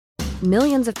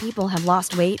Millions of people have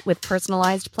lost weight with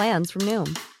personalized plans from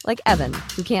Noom. Like Evan,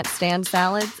 who can't stand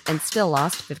salads and still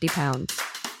lost 50 pounds.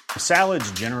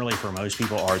 Salads generally for most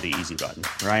people are the easy button,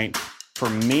 right? For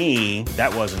me,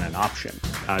 that wasn't an option.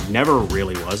 I never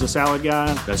really was a salad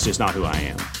guy. That's just not who I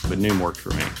am. But Noom worked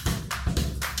for me.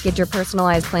 Get your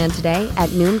personalized plan today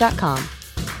at Noom.com.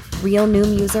 Real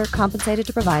Noom user compensated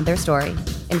to provide their story.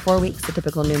 In 4 weeks, the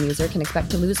typical Noom user can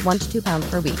expect to lose 1 to 2 pounds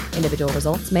per week. Individual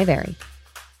results may vary.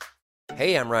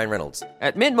 Hey, I'm Ryan Reynolds.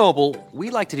 At Mint Mobile, we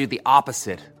like to do the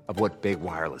opposite of what Big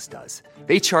Wireless does.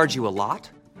 They charge you a lot,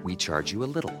 we charge you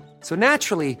a little. So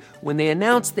naturally, when they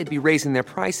announced they'd be raising their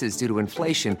prices due to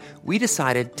inflation, we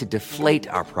decided to deflate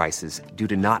our prices due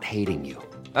to not hating you.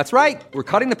 That's right. We're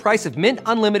cutting the price of Mint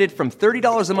Unlimited from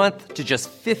 $30 a month to just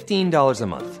 $15 a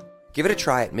month. Give it a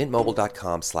try at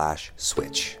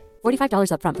mintmobile.com/switch.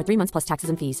 $45 up front for 3 months plus taxes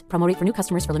and fees. Promo rate for new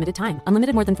customers for limited time.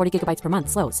 Unlimited more than 40 gigabytes per month.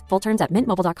 Slows full terms at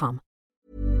mintmobile.com.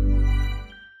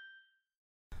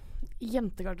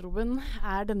 Jentegarderoben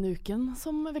denne uken,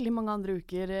 som veldig mange andre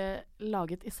uker,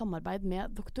 laget I samarbeid med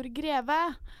Dr.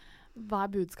 Greve. Hva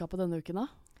budskapet denne uken da?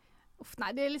 Nei,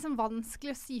 det liksom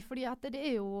vanskelig å si, fordi at det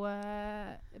jo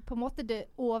på en måte det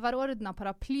overordnede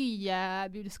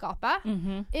paraplybudskapet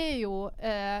jo,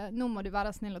 nå må du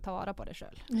være snill og ta vare på deg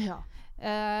selv. Ja.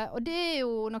 Og det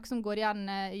jo noe som går igjen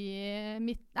I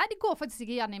mitt... Nei, det går faktisk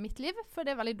ikke igjen I mitt liv, for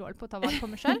det veldig dårlig på å ta vare på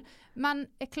meg selv. Men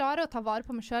jeg klarer å ta vare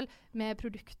på meg selv med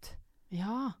produkt.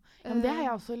 Ja, men det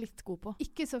jeg også litt god på.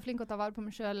 Ikke så flink å ta vare på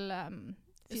meg selv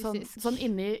fysisk. Sånn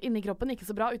inni kroppen, ikke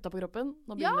så bra, utenpå kroppen.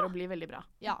 Nå begynner det å bli veldig bra.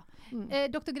 Ja.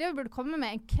 Dr. Greve burde komme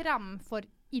med en krem for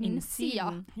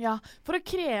innsida. Ja, for å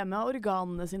kreme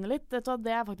organene sine litt. Det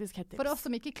faktisk helt tips. For oss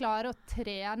som ikke klarer å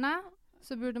trene,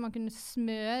 så burde man kunne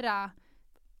smøre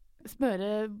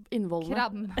innvollene.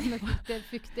 Krem med litt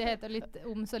fuktighet og litt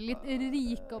omsorg. Litt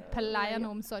rik og pleiende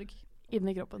omsorg.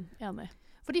 Inni kroppen, enig.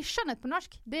 Fordi skjønnhet på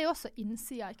norsk, det jo også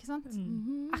innsida, ikke sant?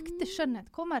 Ekte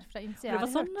skjønnhet kommer fra innsida. Det var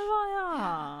sånn det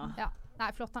var, ja. Nei,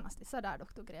 flottende disse der,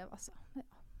 Dr. Greve, altså. Ja.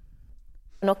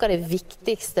 Noe av det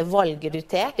viktigste valget du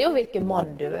tar, det jo hvilken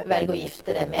mann du velger å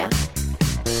gifte deg med.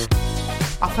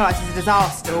 I feel like it's a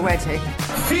disaster already.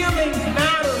 Feelings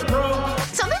matter, bro.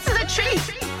 So this is a treat.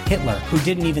 Hitler, who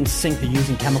didn't even think they're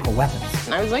using chemical weapons.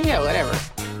 I was like, yeah, whatever.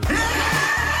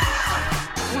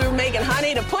 We were making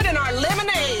honey to put in our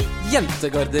lemonade.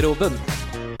 Jentegarderoben.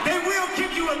 They will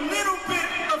give you a little bit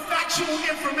of factual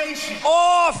information.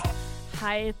 Off!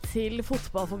 Hei til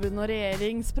Fotballforbundet og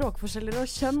regjering, språkforskjeller og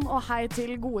kjønn, og hei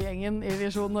til godgjengen I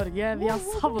Visjon Norge. Vi har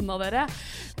savnet dere.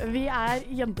 Vi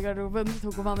Jentegarderoben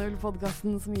 2,0,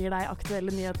 podcasten som gir deg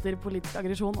aktuelle nyheter, politisk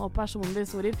aggresjon og personlige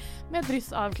historier med et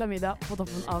dryss av klamydia på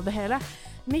toppen av det hele.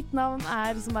 Mitt navn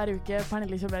som hver uke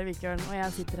Pernille Kjølberg-Vikørn, og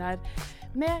jeg sitter her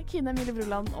med Kine Emilie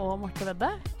Bruland og Marte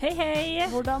Vedde. Hei, hei!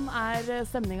 Hvordan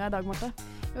stemningen I dag, Marte?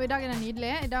 Jo, I dag det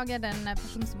nydelig. I dag det en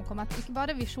person som har kommet, ikke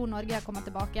bare Visjon Norge har kommet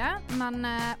tilbake, men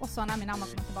også han min mamma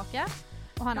kommet tilbake.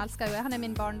 Og han elsker jo, han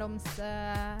min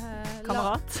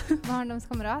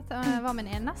barndomskamerat. Var min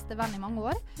eneste venn I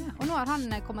mange år. Og nå har han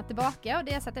kommet tilbake, og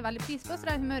det setter jeg veldig pris på, så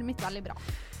det humøret mitt veldig bra.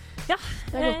 Ja,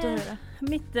 det godt å høre.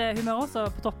 Mitt humør også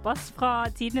på toppas. Fra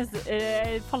tidenes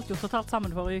falt jo totalt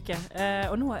sammen forrige uke.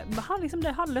 Og nå har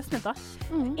det har løsnet da.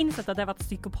 Innsett at jeg har vært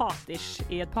psykopatisk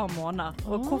I et par måneder.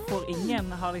 Og hvorfor ingen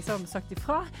har sagt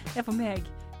ifra, for meg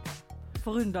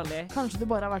forunderlig. Kanskje du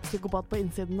bare har vært psykopat på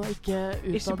innsiden og ikke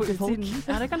utad på til folk.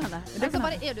 Ja, det kan hende. Det kan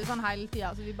bare du sånn hele tiden,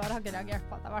 så vi bare har ikke reagert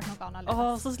på at det har vært noe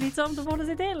annerledes. Så slitsomt å få det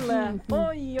seg til.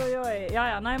 Oi.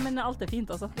 Ja, nei, men alt fint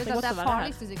altså. Det godt å være her.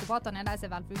 Farligste psykopaterne de som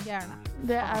velfungerende.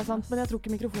 Det sant, men jeg tror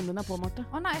ikke mikrofonen din på, Marte.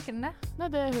 Nei, ikke den det? Nei,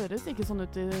 det høres ikke sånn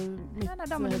ut I mitt Nei,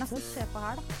 da må du nesten se på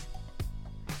her da.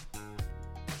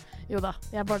 Jo da,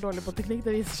 jeg bare dårlig på teknikk.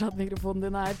 Det viser seg at mikrofonen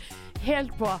din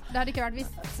helt på. Det hadde ikke vært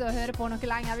vist å høre på noe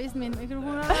lenger hvis min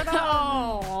mikrofon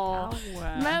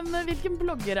Men hvilken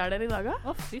blogger dere I dag da?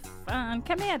 Fy faen.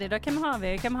 Hvem det da? Hvem har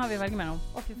vi velger mellom?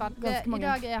 Fy faen. I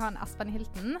dag han Espen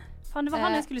Hilton. Faen, det var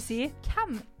han jeg skulle si.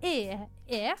 Hvem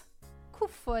jeg?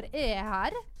 Hvorfor jeg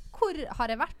her? Hvor har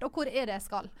jeg vært, og hvor det jeg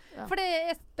skal? For det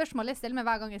et spørsmål jeg stiller meg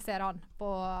hver gang jeg ser han på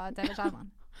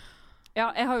TV-skjermen.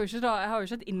 Ja, jeg har jo ikke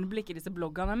et innblikk I disse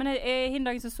bloggerne, men hin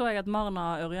dagen så jeg at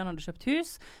Marna Ørjan hadde kjøpt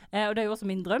hus, og det jo også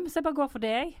min drøm, så jeg bare går for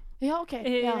det. Ja, ok.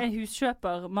 En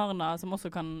huskjøper, Marna, som også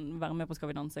kan være med på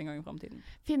Skal vi danse en gang I fremtiden.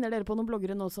 Finner dere på noen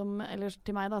bloggere nå eller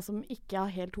til meg da, som ikke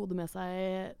har helt hodet med seg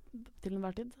til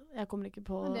enhver tid? Jeg kommer ikke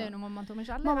på... Det jo noe mamma til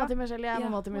Michelle, Mamma til Michelle, jeg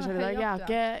mamma til Michelle I dag.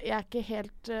 Jeg har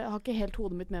ikke helt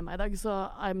hodet mitt med meg I dag, så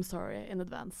I'm sorry in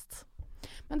advance.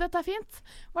 Men dette fint.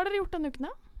 Hva har dere gjort denne uken,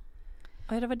 da?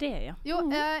 Det var det, ja. Jo,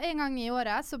 en gang i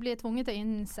året så blir jeg tvunget til å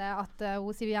innse at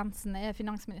Siv Jensen er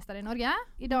finansminister i Norge.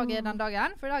 I dag er den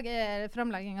dagen, for i dag er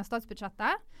fremlegging av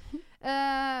statsbudsjettet.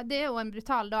 Det er jo en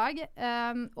brutal dag.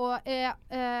 Og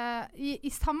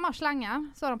i samme slenge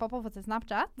så har han pappa fått seg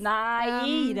Snapchat. Nei,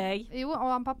 gi deg! Jo, og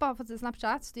han pappa har fått seg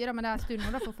Snapchat, styrer med det en stund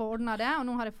nå for å få ordnet det, og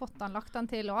nå har jeg fått han, lagt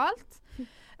han til og alt.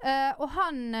 Og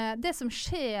det som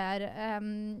skjer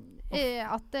er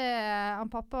at han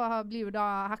pappa blir jo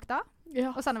da hekta.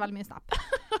 Ja. Og sender veldig mye snap.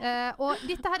 Og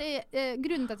dette her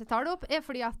grunnen til at jeg tar det opp er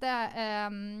fordi at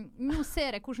nå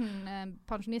ser jeg hvordan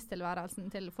pensjonisttilværelsen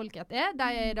til folket er. De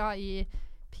er da i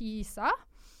Pisa.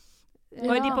 Og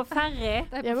er de på ferie?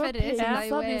 De er på ferie.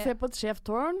 De ser på et skjevt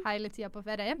tårn. Hele tiden på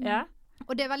ferie. Ja.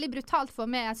 Og det er veldig brutalt for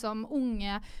meg som ung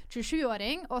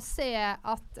 27-åring å se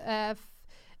at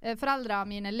foreldrene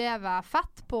mine lever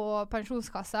fett på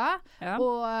pensjonskassa,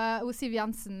 og Siv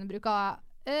Jensen bruker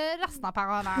resten av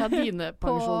pengene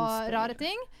på rare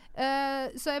ting.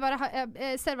 Så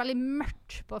jeg ser veldig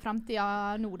mørkt på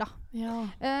fremtiden nå da. Ja.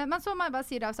 Men så må jeg bare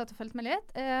si det, jeg har satt og følt meg litt,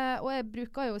 og jeg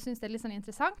bruker jo, synes det er litt sånn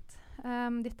interessant,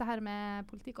 dette her med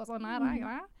politikk og sånn her,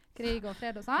 krig og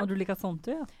fred og sånn. Og du liker sånt,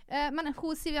 du, ja? Men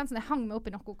Siv Jensen, jeg hang meg opp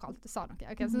i noe hun kalte, sa noe.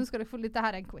 Så nå skal dere få litt, det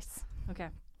her en quiz. Ok,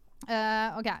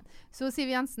 så Siv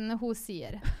Jensen, hun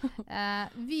sier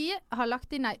vi har lagt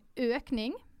inn en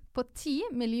økning på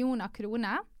 10 millioner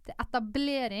kroner til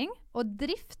etablering og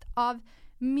drift av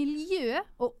miljø-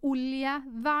 og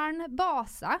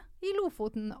oljevernbase i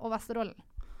Lofoten og Vesterålen.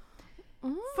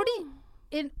 Fordi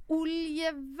en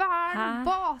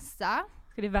oljevernbase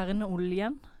Skal de verne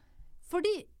oljen?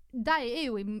 Fordi de er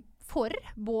jo for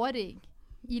boring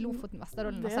i Lofoten,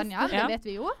 Vesterålen og Senja, det vet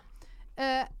vi jo.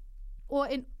 Og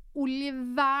en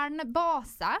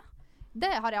oljevernbase, det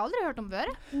har jeg aldri hørt om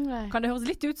før. Nei. Kan det høres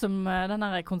litt ut som den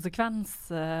der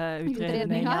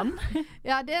konsekvensutredningen?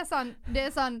 Ja, det er sånn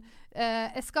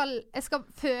jeg skal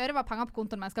føre hva penger på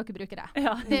kontoen, men jeg skal ikke bruke det.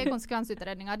 Ja. Det er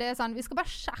konsekvensutredninger. Det er sånn, vi skal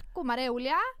bare sjekke om det er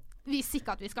olje. Vi er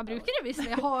sikre at vi skal bruke det hvis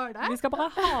vi har det. Vi skal bare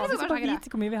ha det, vi skal bare vite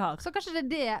hvor mye vi har. Så kanskje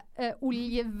det er det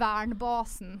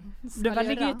oljevernbasen skal gjøre. Det er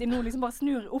veldig gøy at de nå liksom bare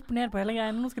snur opp ned på hele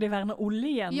greien. Nå skal de verne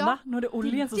oljen, da. Nå er det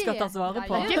oljen som skal tas vare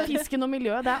på. Ikke fisken og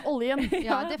miljøet, det er oljen.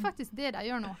 Ja, det er faktisk det de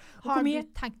gjør nå. Har du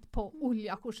tenkt på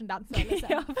olja, hvordan den føler seg?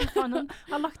 Ja, for faen, han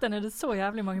har lagt den nede så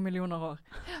jævlig mange millioner år.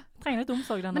 Trenger litt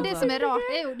omsorg den. Men det som er rart,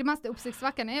 det mest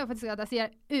oppsiktsvekkende er jo faktisk at jeg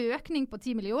sier økning på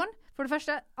 10 millioner. For det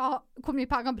første, hvor mye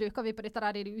penger bruker vi på dette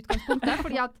der i det utgangspunktet?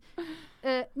 Fordi at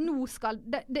nå skal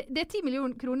det er 10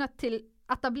 millioner kroner til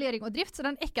etablering og drift, så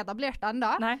den er ikke etablert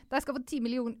enda. Nei. De skal få 10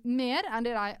 millioner mer enn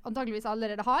det de antageligvis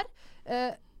allerede har.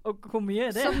 Og hvor mye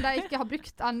er det? Som de ikke har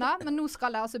brukt enda, men nå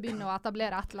skal de altså begynne å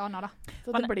etablere et eller annet da. Så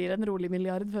det blir en rolig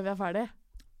milliard før vi er ferdig?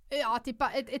 Ja,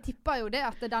 jeg tipper jo det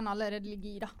at den allerede ligger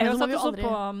i da. Jeg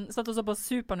satt også på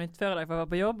Supernytt før jeg var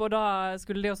på jobb, og da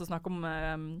skulle de også snakke om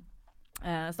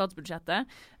statsbudsjettet.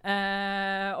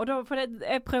 Og da, for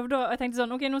jeg tenkte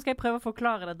sånn, ok, nå skal jeg prøve å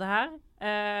forklare dette her.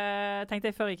 Tenkte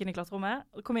jeg før jeg gikk inn i klasserommet.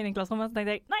 Kom inn i klasserommet, så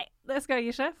tenkte jeg, nei, det skal jeg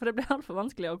ikke, for det blir alt for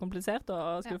vanskelig og komplisert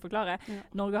å skulle forklare.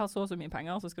 Norge har så mye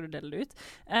penger, så skal du dele det ut.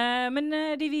 Men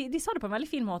de sa det på en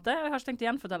veldig fin måte, og jeg har ikke tenkt å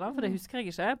gjenfortelle, for det husker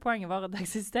jeg ikke. Poenget var at det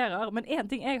eksisterer. Men en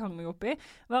ting jeg hang meg opp i,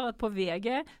 var at på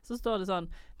VG så står det sånn,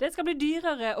 det skal bli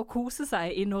dyrere å kose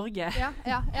seg i Norge. Ja.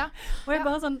 Og jeg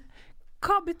bare sånn,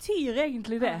 hva betyr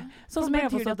egentlig det? Sånn som jeg har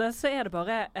forstått det, så er det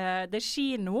bare det er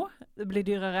kino, det blir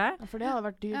dyrere. Ja, for det har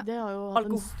vært dyrt. Det har jo hatt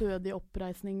en stødig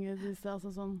oppreisning.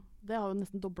 Altså sånn, det har jo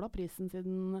nesten doblet prisen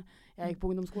siden jeg gikk på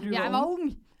ungdomsskolen. Jeg var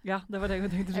ung! Ja, det var det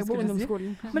jeg tenkte du skulle si.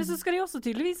 Men så skal de også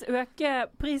tydeligvis øke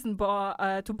prisen på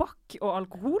tobakk og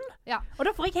alkohol. Ja. Og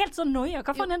da får jeg helt sånn noia. Hva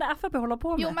faen er det FrP holder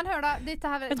på med? Jo, men hør da, jeg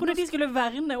trodde de skulle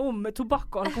verne om tobakk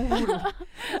og alkohol.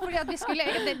 Fordi at dette skulle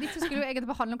jo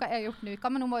egentlig behandle om hva jeg har gjort denne uka,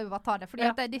 men nå må vi bare ta det. Fordi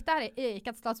at dette her er ikke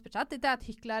et statsbudsjett, dette er et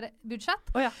hyklerbudsjett.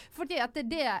 Fordi at det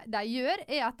de gjør,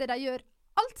 er at de gjør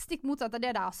alt stikk motsatt av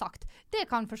det de har sagt. Det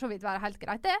kan for så vidt være helt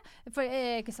greit det, for jeg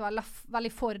er ikke så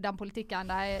veldig for den politikken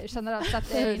de generelt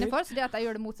sett er inne for, så det at de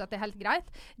gjør det motsatt er helt greit.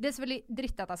 Det er selvfølgelig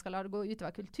dritt at de skal la det gå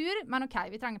utover kultur, men ok,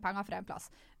 vi trenger penger fra en plass.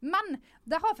 Men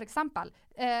de har for eksempel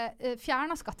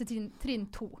fjernet skattetrinn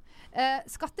 2.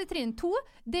 Skattetrinn 2,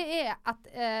 det er et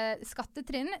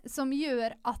skattetrinn som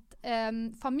gjør at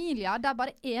familier der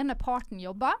bare ene parten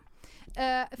jobber,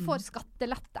 får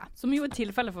skattelette. Som jo er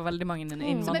tilfelle for veldig mange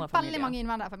innvandrerfamilier. Som er veldig mange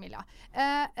innvandrerfamilier.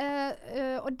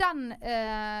 Og den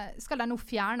skal de nå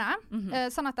fjerne,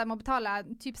 sånn at de må betale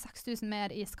typ 6 000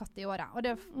 mer i skatt i året. Og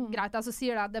det er greit, altså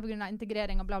sier de at det er på grunn av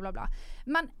integrering og bla bla bla.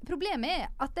 Men problemet er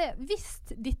at hvis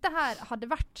dette her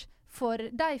hadde vært for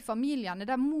de familiene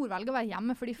der mor velger å være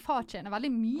hjemme fordi far tjener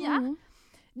veldig mye,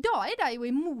 da er de jo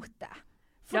imot det.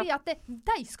 Fordi at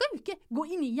de skal jo ikke gå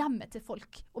inn i hjemmet til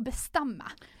folk og bestemme.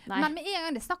 Nei. Men med en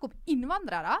gang det er snakk om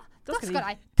innvandrere, da skal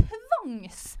de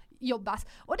tvangsjobbes.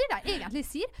 Og det de egentlig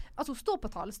sier, altså hun står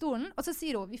på talerstolen, og så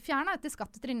sier hun, vi fjerner dette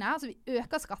skattetrinnet, altså vi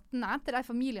øker skattene til de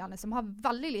familiene som har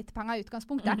veldig lite penger i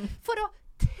utgangspunktet, for å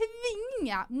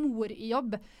tvinge mor i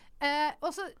jobb. Og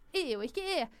så er jo ikke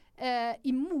jeg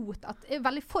imot er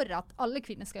veldig for at alle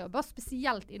kvinner skal jobbe,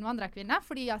 spesielt innvandrerkvinner,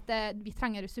 fordi at vi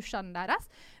trenger ressursene deres.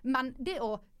 Men det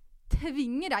å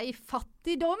tvinge dem i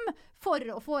fattigdom for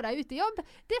å få dem ut i jobb,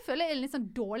 det føler jeg er en litt sånn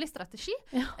dårlig strategi.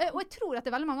 Og jeg tror at det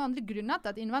er veldig mange andre grunner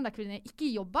til at innvandrerkvinner ikke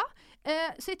jobber.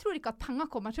 Så jeg tror ikke at penger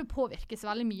kommer til å påvirke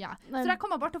så veldig mye. Så de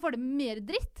kommer bare til å få det mer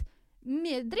dritt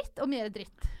og mer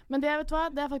dritt. Men det, vet du hva,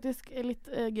 det er faktisk litt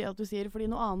gøy at du sier, fordi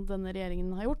noe annet denne regjeringen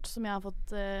har gjort, som jeg har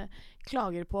fått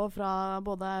klager på fra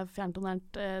både fjernt og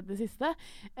nært det siste,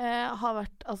 har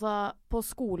vært altså, på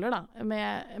skoler da,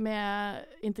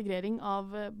 med integrering av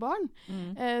barn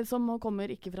som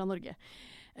kommer ikke fra Norge.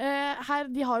 Her,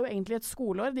 de har jo egentlig et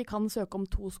skoleår, de kan søke om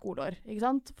 2 skoleår, ikke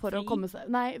sant? For å komme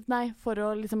seg, nei, for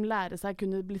å liksom lære seg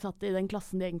kunne bli satt i den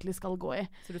klassen de egentlig skal gå i.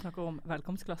 Så du snakker om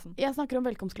velkomstklassen? Jeg snakker om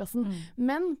velkomstklassen.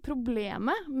 Men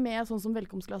problemet med sånn som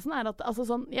velkomstklassen er at, altså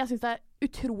sånn, jeg synes det er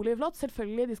utrolig flott,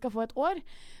 selvfølgelig de skal få et år,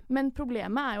 men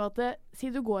problemet er jo at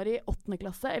si du går i 8.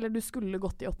 klasse, eller du skulle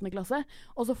gått i 8. klasse,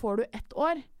 og så får du 1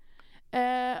 år,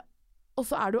 og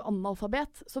så er du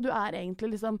analfabet, så du er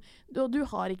egentlig liksom, du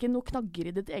har ikke noe knagger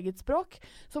i ditt eget språk,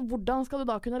 så hvordan skal du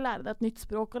da kunne lære deg et nytt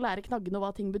språk og lære knaggene og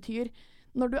hva ting betyr,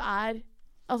 når du er,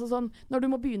 altså sånn, når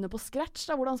du må begynne på scratch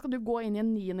da, hvordan skal du gå inn i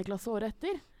en 9. klasse året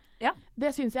etter? Ja. Det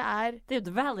synes jeg det er jo et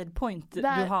valid point du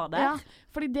har der. Ja,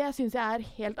 fordi det synes jeg er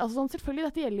helt, altså sånn, selvfølgelig,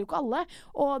 dette gjelder jo ikke alle,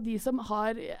 og de som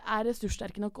er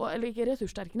ressurssterke nok, eller ikke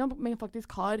ressurssterke nok, men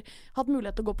faktisk har hatt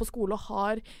mulighet til å gå på skole og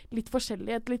har litt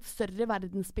forskjellig, et litt større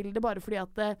verdensbilde, bare fordi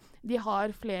at de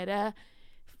har flere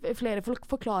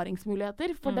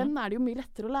forklaringsmuligheter, for dem er det jo mye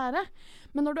lettere å lære.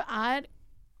 Men når du er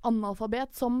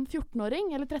analfabet som 14-åring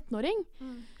eller 13-åring,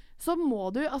 så må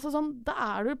du, altså sånn, da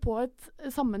er du på et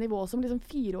samme nivå som liksom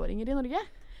 4-åringer i Norge.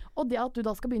 Og det at du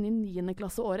da skal begynne i 9.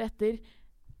 klasse året etter,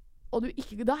 og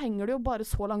da henger du jo bare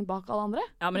så langt bak alle andre.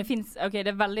 Ja, men det finnes, det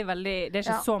er veldig, det er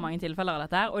ikke så mange tilfeller av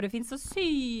dette her, og det finnes så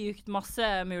sykt masse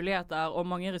muligheter og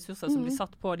mange ressurser som blir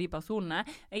satt på de personene.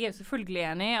 Jeg er jo selvfølgelig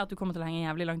enig i at du kommer til å henge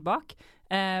jævlig langt bak,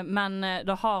 men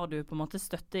da har du på en måte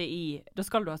da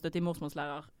skal du ha støtte i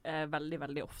morsmålslærer veldig,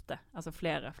 veldig ofte. Altså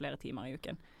flere timer i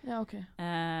uken. Ja, ok.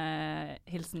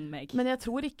 Hilsen meg. Men jeg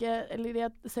tror ikke,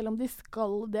 selv om de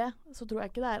skal det, så tror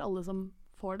jeg ikke det er alle som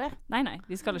får det. Nei,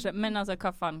 de skal ikke. Men altså,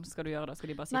 hva faen skal du gjøre da? Skal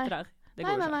de bare sitte der? Det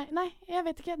går ikke. Nei, jeg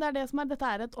vet ikke. Det er det som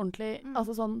dette er et ordentlig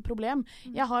altså, sånn problem.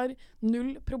 Jeg har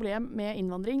 0 problem med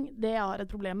innvandring. Det jeg har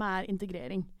et problem med er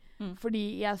integrering. Fordi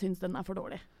jeg synes den er for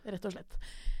dårlig, rett og slett.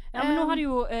 Ja, men nå har de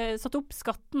jo satt opp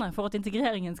skattene for at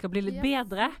integreringen skal bli litt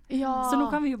bedre. Ja. Så nå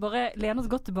kan vi jo bare lene oss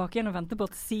godt tilbake igjen og vente på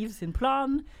at Siv sin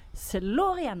plan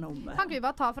slår igjennom. Kan ikke vi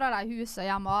bare ta fra deg huset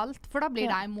hjem og alt, for da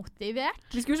blir de motivert.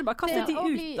 Vi skulle ikke bare kaste de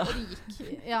ut da.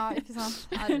 Rik. Ja, ikke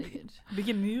sant? Herregud.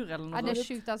 Bygge mur eller noe. Ja, det er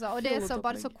sykt altså. Og det er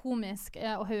bare så komisk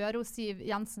å høre Siv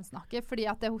Jensen snakke, fordi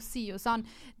at hun sier jo sånn,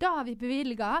 da har vi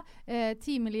bevilget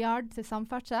 10 milliarder til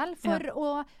samferdsel for å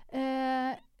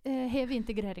heve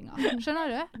integreringa. Skjønner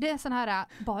du? Det er sånn her,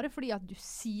 bare fordi at du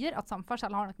sier at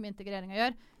samferdsel har noe med integrering å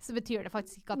gjøre, så betyr det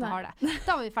faktisk ikke at det har det.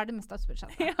 Da var vi ferdig med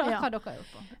statsbudsjettet. Hva har dere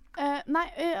gjort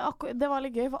på? Det var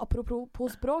litt gøy, for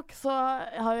apropos språk, så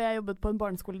har jeg jobbet på en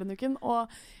barneskole denne uken, og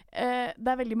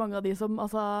det er veldig mange av de som,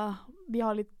 altså,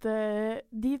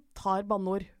 de tar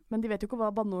banneord, men de vet jo ikke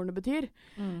hva banneordene betyr.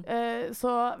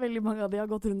 Så veldig mange av de har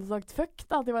gått rundt og sagt fuck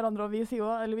da, til hverandre, og vi sier jo,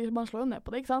 eller man slår jo ned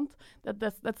på det, ikke sant?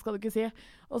 Dette skal du ikke si.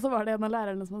 Og så var det en av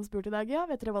lærerne som hadde spurt i dag, ja,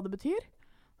 vet dere hva det betyr?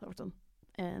 Så det var sånn,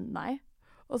 nei.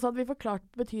 Og så hadde vi forklart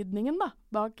betydningen da,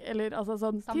 bak, eller altså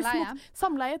sånn,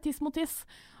 samleie, tiss mot tiss.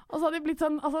 Og så hadde de blitt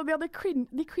sånn, altså de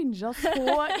cringet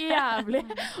så jævlig.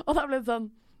 Og da ble det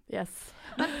sånn, yes.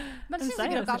 Men synes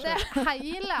ikke dere at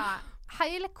det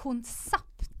hele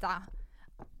konseptet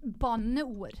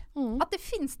banneord. At det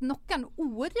finnes noen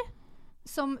ord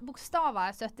som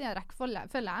bokstaver er støtt i en rekkefølge,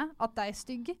 at de er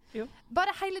stygge. Jo.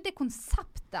 Bare hele det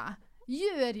konseptet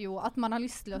gjør jo at man har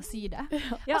lyst til å si det.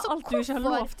 Ja, altså, alt du ikke har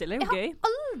lov til er jo gøy. Jeg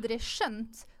har aldri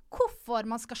skjønt hvorfor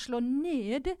man skal slå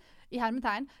ned i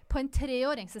hermetegn på en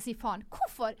 3-åring som sier faen.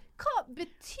 Hva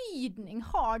betydning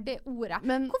har det ordet?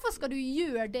 Hvorfor skal du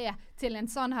gjøre det til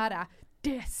en sånn herre?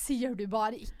 Det sier du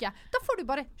bare ikke. Da får du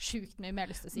bare sjukt mye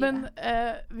mer lyst til å si det. Men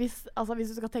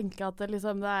hvis du skal tenke at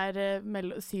liksom, det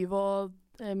er 7 og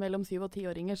mellom 7- og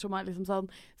 10-åringer som liksom sånn,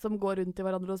 som går rundt til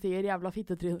hverandre og sier jævla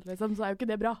fittetryner, liksom, så jo ikke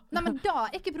det bra. Nei, men da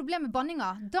ikke problemet med banninga.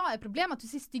 Da problemet at du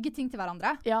sier stygge ting til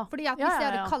hverandre. Fordi at hvis jeg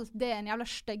hadde kalt det en jævla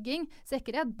stygging, så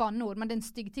ikke det et banneord, men det en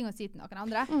stygg ting å si til noen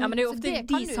andre. Ja, men det jo ofte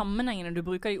de sammenhengene du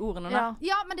bruker de ordene der.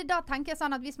 Ja, men da tenker jeg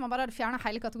sånn at hvis man bare hadde fjernet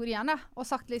hele kategorien og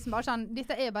sagt liksom bare sånn,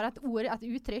 dette bare et ord, et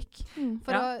uttrykk.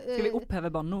 Skal vi oppheve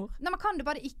banneord? Nei, men kan du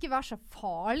bare ikke være så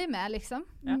farlig med, liksom?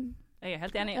 Jeg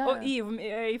helt enig. Og i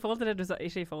forhold til det du sa,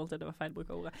 ikke i forhold til det var feil bruk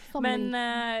av ordet, men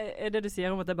det du sier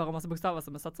om at det bare masse bokstaver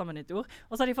som satt sammen i et ord,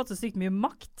 og så har de fått så sykt mye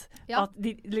makt at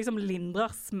de liksom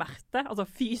lindrer smerte, altså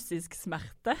fysisk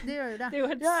smerte. Det gjør jo det. Det jo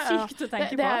helt sykt å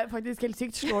tenke på. Det faktisk helt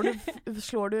sykt.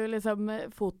 Slår du liksom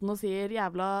foten og sier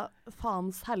jævla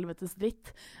faens helvetes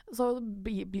dritt, så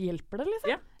hjelper det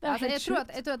liksom. Det helt sykt.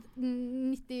 Jeg tror at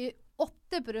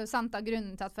 98% av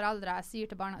grunnen til at foreldre sier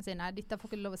til barna sine dette får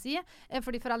ikke lov å si,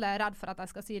 fordi foreldre redd for at de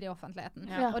skal si det i offentligheten.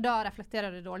 Og da reflekterer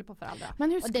det dårlig på foreldre.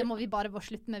 Og det må vi bare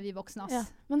slutte med, vi voksne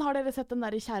oss. Men har dere sett den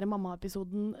der Kjære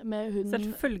mamma-episoden med hun?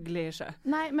 Selvfølgelig ikke.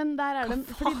 Nei, men der den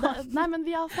nei, men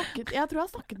vi har snakket, jeg tror jeg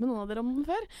har snakket med noen av dere om den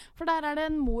før, for der det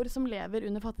en mor som lever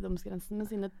under fattigdomsgrensen med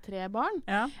sine 3 barn.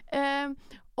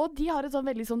 Og de har et sånn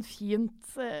veldig sånn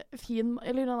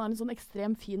eller hun har en sånn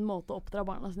ekstremt fin måte å oppdra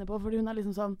barna sine på, fordi hun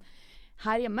liksom sånn,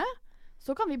 her hjemme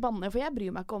så kan vi banne, for jeg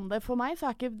bryr meg ikke om det. For meg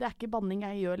så det ikke banning,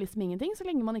 jeg gjør liksom ingenting, så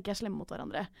lenge man ikke slemme mot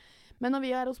hverandre. Men når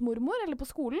vi hos mormor, eller på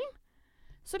skolen,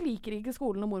 så liker ikke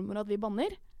skolen og mormor at vi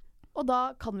banner, og da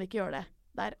kan vi ikke gjøre det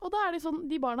der. Og da det sånn,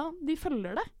 de barna, de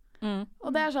følger det. Og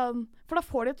det sånn, for da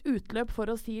får de et utløp for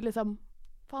å si liksom,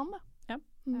 faen da.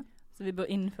 Så vi bør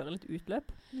innføre litt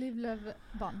utløp. Liv, løv,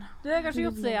 bann. Du har kanskje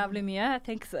gjort så jævlig mye,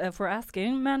 thanks for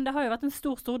asking, men det har jo vært en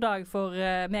stor dag for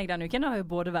meg denne uken. Det har jo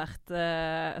både vært,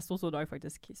 stor dag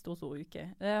faktisk, stor uke.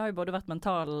 Det har jo både vært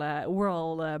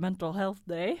World Mental Health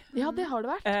Day. Ja, det har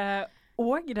det vært.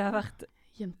 Og det har vært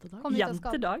Jentedag.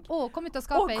 Jentedag. Kom ut av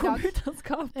skapet i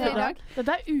dag.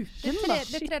 Dette uken, da.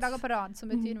 Det 3 dager på rad, som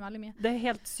betyr veldig mye. Det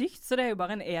helt sykt, så det jo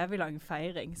bare en evig lang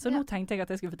feiring. Så nå tenkte jeg at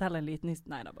jeg skulle fortelle en liten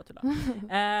historie. Nei da, bare tulla.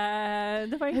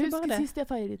 Det var egentlig bare det. Sist jeg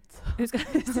feiret.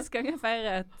 Sist gang jeg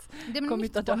feiret. Det er nytt for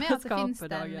meg at det finnes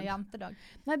en jentedag.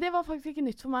 Nei, det var faktisk ikke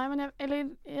nytt for meg, men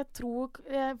jeg tror,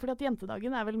 fordi at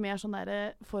jentedagen vel mer sånn der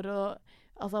for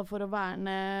å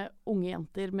verne unge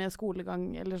jenter med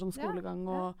skolegang, eller sånn skolegang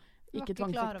og ikke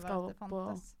tvangsekteskap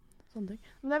og sånne ting.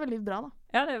 Men det veldig bra da.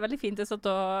 Ja, det veldig fint. Jeg satt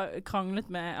og kranglet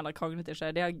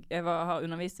ikke. Jeg har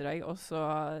undervist i dag, og så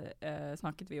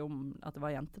snakket vi om at det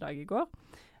var jentedag i går.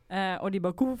 Og de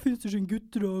bare, hvorfor finnes det ikke en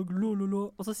guttedag?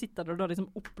 Lololo. Og så sitter det da liksom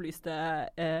opplyste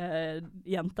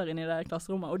jenter inne i det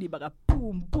klasserommet, og de bare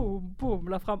boom, boom,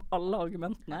 boom, la frem alle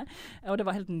argumentene. Og det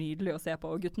var helt nydelig å se på,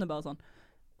 og guttene bare sånn,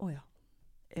 åja.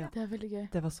 Ja. Det veldig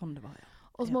gøy. Det var sånn det var, ja.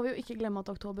 Og så må vi jo ikke glemme at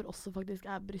oktober også faktisk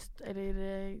bryst-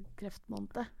 eller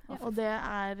kreftmåned. Og det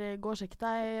gå og sjekk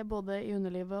deg både i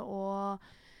underlivet og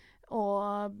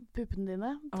puppene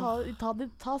dine.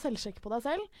 Ta selvsjekk på deg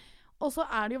selv. Og så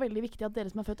det jo veldig viktig at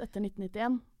dere som født etter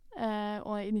 1991,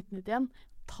 og i 1991,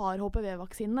 tar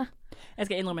HPV-vaksinene. Jeg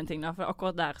skal innrømme en ting da, for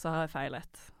akkurat der så har jeg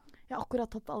feilet. Jeg har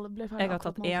akkurat tatt alle ble feil. Jeg har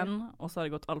tatt 1, og så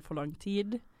har det gått alt for lang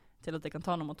tid til at jeg kan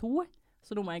ta nummer 2.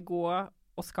 Så nå må jeg gå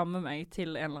og skamme meg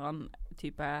til en eller annen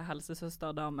type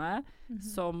helsesøsterdame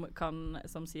som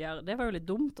sier, det var jo litt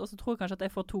dumt, og så tror jeg kanskje at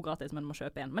jeg får 2 gratis, men må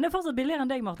kjøpe 1. Men det fortsatt billigere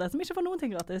enn deg, Marte, som ikke får noen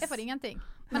ting gratis. Jeg får ingenting.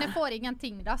 Men jeg får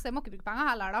ingenting da, så jeg må ikke bruke penger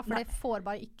heller da, for jeg får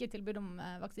bare ikke tilbud om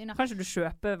vaksiner. Kanskje du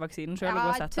kjøper vaksinen selv og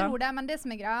går og setter? Ja, jeg tror det, men det som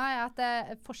greia at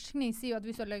forskning sier jo at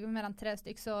hvis du har løgget mer enn 3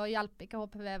 stykk, så hjelper ikke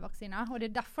HPV-vaksiner, og det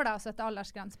derfor det setter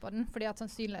aldersgrense på den, fordi at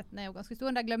sannsynligheten jo ganske stor.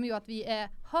 De glemmer jo at vi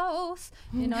hoes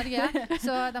i Norge,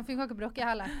 så de funker ikke på dere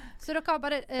heller. Så dere har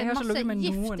bare masse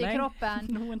gift i kroppen.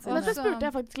 Men så spurte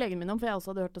jeg faktisk legen min om, for jeg også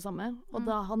hadde hørt det samme, og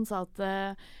da han sa at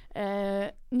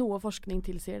noe forskning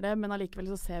tilsier det, men allikevel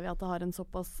så ser vi at det har en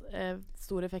såpass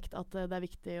stor effekt at det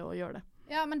viktig å gjøre det.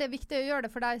 Ja, men det viktig å gjøre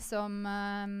det for deg som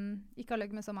ikke har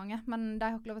løgget med så mange, men de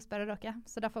har ikke lov å spørre dere,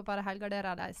 så derfor bare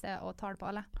helgarderer de seg og tar det på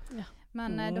alle. Ja. Men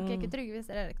dere ikke trygge hvis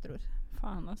det dere tror.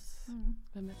 Faen, ass.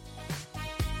 Hvem vet?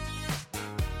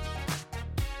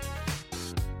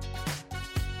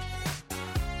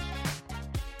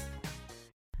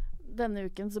 Denne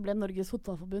uken så ble Norges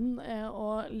Fotballforbund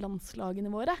og landslagene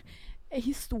våre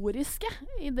historiske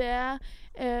i det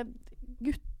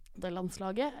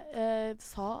guttelandslaget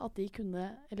sa at de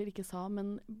kunne, eller ikke sa,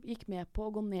 men gikk med på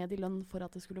å gå ned i lønn for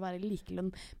at det skulle være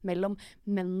likelønn mellom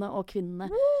mennene og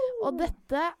kvinnene. Og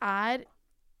dette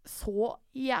så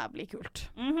jævlig kult.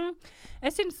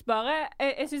 Jeg synes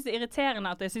det er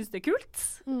irriterende at jeg synes det er kult.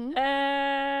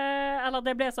 Eller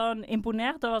det ble sånn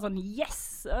imponert og var sånn,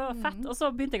 yes, fett. Og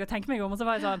så begynte jeg å tenke meg om, og så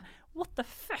var jeg sånn, what the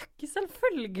fuck,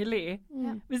 selvfølgelig.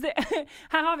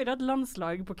 Her har vi da et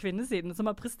landslag på kvinnesiden som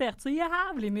har prestert så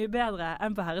jævlig mye bedre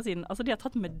enn på herresiden. Altså, de har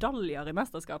tatt medaljer i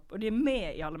mesterskap, og de er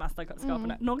med i alle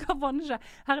mesterskapene. Norge har ikke,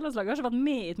 herrelandslaget har ikke vært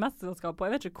med i et mesterskap på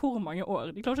jeg vet ikke hvor mange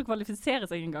år. De klarer ikke å kvalifisere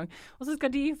seg engang. Og så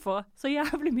skal de få så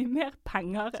jævlig mye mer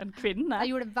penger enn kvinnene.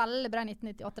 Jeg gjorde det veldig bra i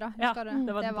 1998 da. Ja,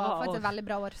 det var faktisk et veldig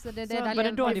bra år. Så det var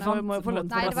det da de vant mot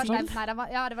Brasil? Nei, det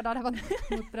var da de vant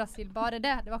mot Brasil. Bare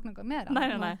det. Det var ikke noe mer.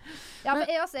 Nei. Ja, men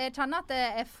jeg kjenner at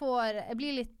jeg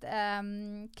blir litt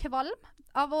kvalm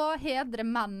av å hedre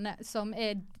menn som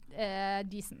er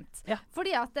decent. Ja.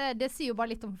 Fordi at det sier jo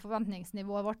bare litt om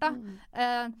forventningsnivået vårt da.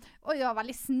 Og det var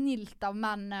veldig snilt av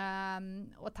menn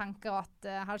å tenke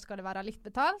at her skal det være litt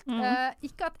betalt.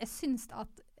 Ikke at jeg synes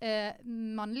at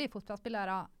mannlige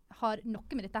fotballspillere har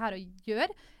noe med dette her å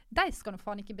gjøre. De skal nå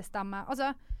faen ikke bestemme. Altså,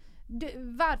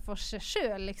 vær for seg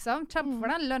selv, liksom. Kjempe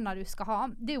for den lønna du skal ha.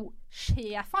 Det er jo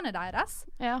sjefene deres.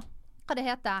 Ja. Hva det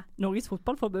heter? Norges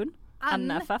fotballforbund.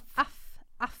 NFF.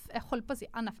 Jeg holdt på å si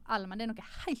NFL, men det er noe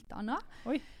helt annet.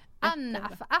 Oi.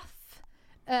 NFF.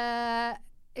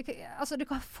 Altså, de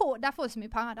får så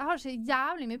mye penger. De har så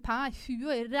jævlig mye penger i huet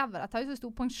og i ræva. De tar jo så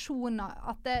stor pensjon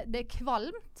at det er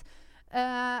kvalmt.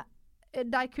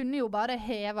 De kunne jo bare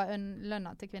heve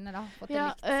lønna til kvinner da.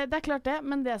 Ja, det er klart det,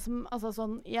 men det som, altså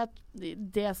sånn,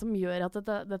 det som gjør at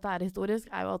dette er historisk,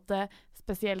 er jo at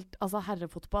spesielt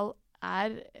herrefotball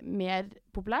er mer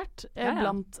populært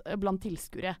blant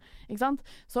tilskuere, ikke sant?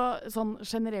 Så sånn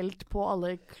generelt på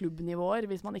alle klubbnivåer,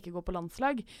 hvis man ikke går på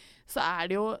landslag, så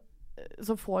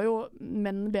får jo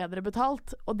menn bedre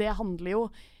betalt, og det handler jo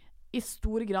i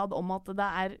stor grad om at det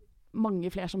er mange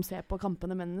flere som ser på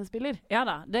kampene mennene spiller. Ja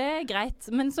da, det er greit.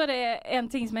 Men så er det en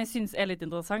ting som jeg synes er litt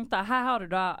interessant. Da. Her har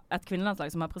du da et kvinnelandslag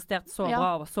som har prestert så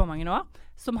bra over så mange år,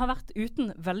 som har vært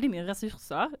uten veldig mye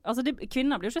ressurser. Altså,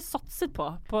 kvinner blir jo ikke satset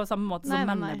på samme måte som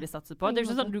mennene blir satset på. Det er jo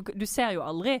ikke sånn, du ser jo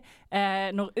aldri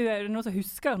noen som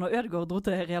husker når Ødegaard dro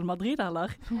til Real Madrid,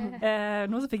 eller?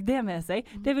 Noen som fikk det med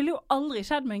seg. Det ville jo aldri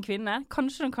skjedd med en kvinne.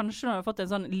 Kanskje når de har fått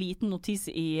en sånn liten notis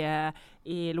i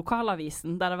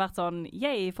lokalavisen, der det har vært sånn,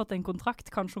 jeg har fått en kontrakt,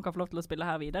 kanskje hun kan få lov til å spille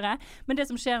her videre. Men det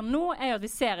som skjer nå er jo at vi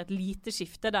ser et lite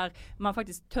skifte der man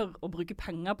faktisk tør å bruke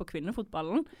penger på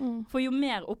kvinnefotballen. For jo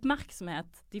mer oppmerksomhet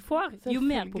de får, jo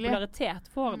mer popularitet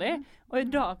får de. Og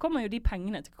da kommer jo de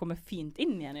pengene til å komme fint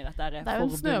inn igjen i dette forbundet. Det er jo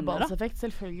en snøballseffekt,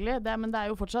 selvfølgelig. Men det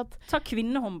er jo fortsatt... Ta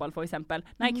kvinnehåndball, for eksempel.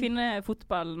 Nei,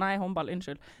 kvinnefotball, håndball,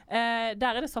 unnskyld. Der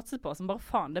er det satset på som bare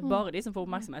faen. Det er bare de som får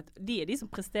oppmerksomhet. De er de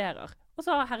som presterer. Og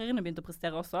så har herrene begynt å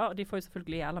prestere også, og de får jo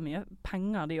selvfølgelig jævla mye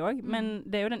penger, de også. Men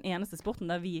det er jo den eneste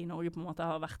sporten der vi i Norge på en måte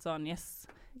har vært sånn, yes,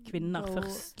 kvinner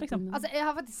først, liksom. Altså, jeg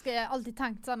har faktisk alltid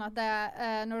tenkt sånn at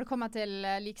når det kommer til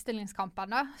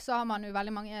likestillingskampen da, så har man jo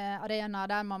veldig mange arenaer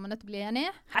der man er nødt til å bli enig.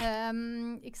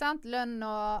 Ikke sant? Lønn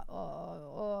og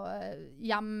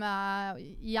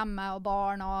hjemme og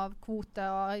barn og kvote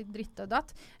og dritt og datt.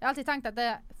 Jeg har alltid tenkt at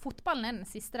fotballen er den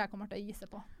siste der kommer til å gi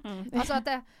seg på. Altså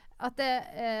at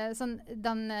sånn,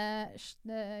 den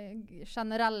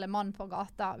generelle mann på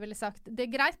gata ville sagt, det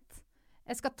er greit,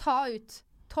 jeg skal ta ut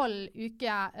 12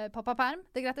 uker pappaperm.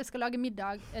 Det er greit at jeg skal lage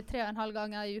middag 3,5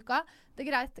 ganger i uka. Det er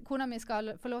greit, kona mi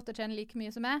skal få lov til å tjene like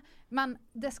mye som jeg, men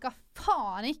det skal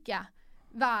faen ikke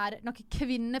være noe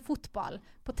kvinnefotball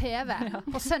på TV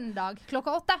på søndag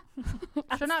klokka 8.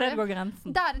 Skjønner du? Går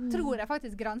grensen. Der tror jeg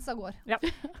faktisk grensa går. Ja.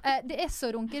 Det er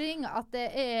så runkering at det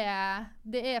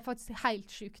er faktisk helt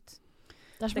sykt.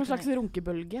 Det er som en slags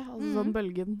runkebølge, altså sånn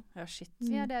bølgen. Ja, shit.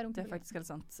 Ja, det er faktisk helt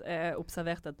sant. Jeg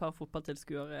observerte et par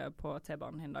fotballtilskuere på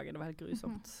T-banen en dag. Det var helt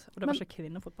grusomt. Og det var ikke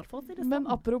kvinnefotball, for å si det sånn. Men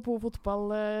apropos fotball,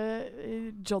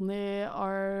 Johnny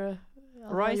R.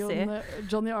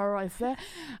 Riise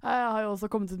har jo også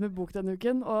kommet ut med bok denne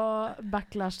uken, og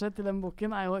backlashet til den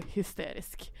boken er jo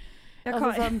hysterisk.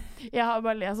 Han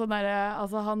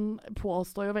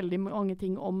påstår jo veldig mange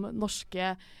ting om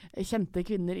norske kjente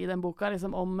kvinner i den boka,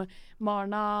 liksom om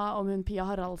Marna, om hun Pia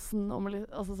Haraldsen, om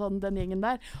den gjengen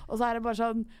der. Og så er det bare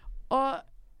sånn, og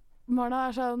Marna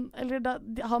er sånn, eller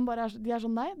de er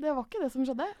sånn, nei, det var ikke det som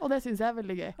skjedde, og det synes jeg er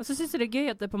veldig gøy. Og så synes jeg det er gøy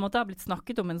at det på en måte har blitt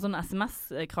snakket om en sånn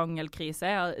SMS-krangelkrise.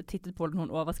 Jeg har tittet på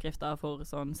noen overskrifter for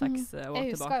sånn 6 år tilbake.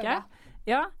 Jeg husker jo det.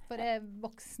 Ja. For jeg er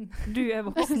voksen. Du er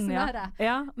voksen,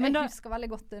 ja. Men jeg husker veldig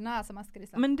godt denne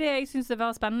SMS-krisen. Men det jeg synes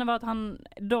var spennende var at han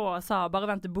da sa, bare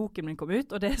vent til boken min kom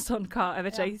ut, og det er sånn, jeg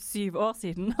vet ikke, 7 år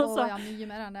siden. Og så, mye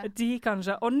mer enn det. De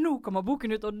kanskje, og nå kommer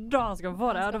boken ut, og da skal vi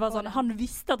få det. Og det var sånn, han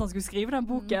visste at han skulle skrive den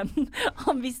boken.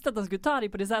 han visste at han skulle ta de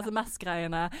på disse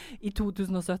SMS-greiene i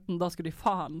 2017, da skulle de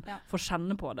faen få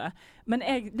kjenne på det. Men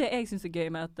det jeg synes er gøy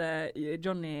med at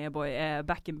Johnny Boy er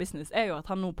back in business, er jo at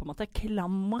han nå på en måte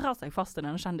klamrer seg fast i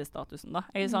denne kjendisstatusen da.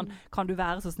 Jeg er sånn, kan du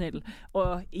være så snill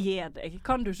og gi deg?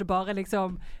 Kan du ikke bare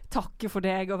liksom takke for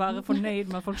deg og være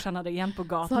fornøyd med at folk kjenner deg igjen på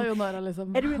gaten?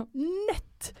 Liksom. Er du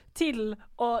nødt til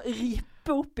å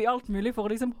rippe opp i alt mulig for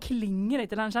å liksom klinge deg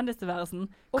til den kjendistilværelsen?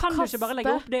 Kan du ikke bare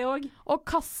legge opp det også? Og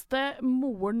kaste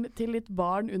moren til ditt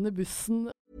barn under bussen.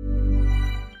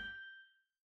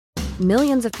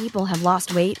 Millions of people have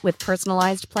lost weight with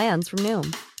personalized plans from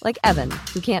Noom. Like Evan,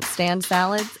 who can't stand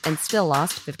salads and still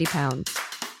lost 50 pounds.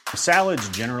 Salads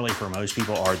generally for most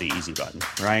people are the easy button,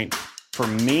 right? For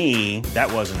me,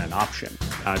 that wasn't an option.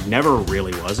 I never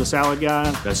really was a salad guy.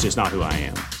 That's just not who I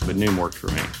am. But Noom worked for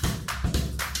me.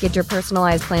 Get your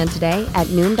personalized plan today at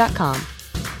Noom.com.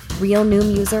 Real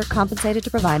Noom user compensated to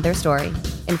provide their story.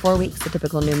 In 4 weeks, the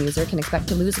typical Noom user can expect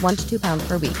to lose 1 to 2 pounds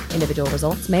per week. Individual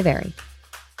results may vary.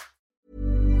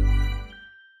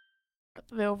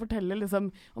 Ved å fortelle liksom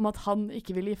om at han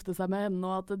ikke ville gifte seg med henne,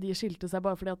 og at de skilte seg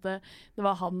bare fordi at det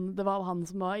var han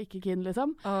som var ikke keen,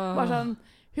 liksom. Bare sånn,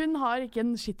 hun har ikke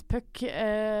en shitpuck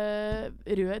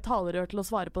talerør til å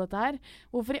svare på dette her.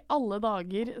 Hvorfor i alle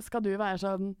dager skal du være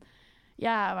sånn,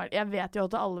 jeg vet jo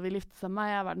at alle vil gifte seg med meg,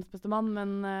 jeg er verdens beste mann,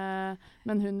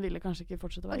 men hun ville kanskje ikke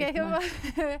fortsette å være gift med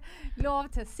meg.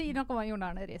 Lov til å si noe om Jon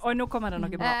Arne Riise. Oi, nå kommer det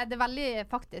noe bra. Det er veldig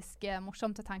faktisk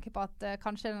morsomt å tenke på at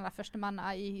kanskje den første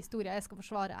mannen i historien jeg skal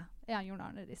forsvare er Jon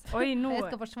Arne Riise. Oi, nå jeg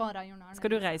skal forsvare Jon Arne Riise.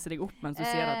 Skal du reise deg opp mens du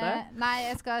sier dette? Nei,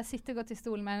 jeg skal sitte godt i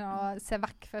stolen med og se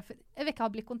vekk, for jeg vil ikke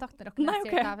ha blikkkontakt med dere neste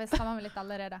uke, for jeg skammer meg litt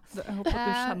allerede. Jeg håper at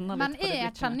du kjenner litt men på det.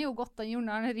 Jeg kjenner jo godt av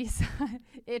Jon Arne Riise.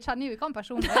 Jeg kjenner jo ikke han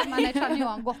personlig, men jeg kjenner jo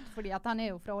han godt fordi at han er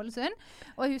jo fra Ålesund.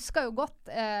 Og jeg husker jo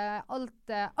godt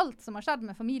alt som har skjedd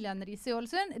med familien Riise i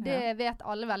Ålesund. Det vet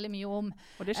alle veldig mye om.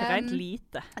 Og det er ikke rent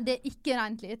lite. Det er ikke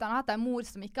rent lite. Han har hatt en mor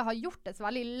som ikke har gjort det så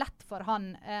veldig lett for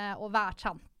han å være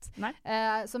kjent.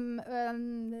 Som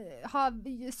har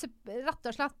rett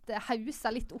og slett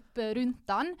hauset litt opp rundt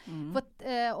han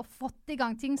og fått i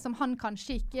gang ting som han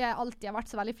kanskje ikke alltid har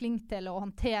vært så veldig flink til å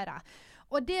håndtere.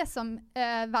 Og det som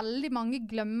veldig mange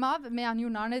glemmer av med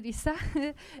Jon Arne Riise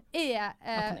er at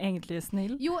han egentlig er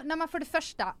snill? Jo, men for det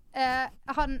første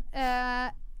han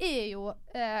er jo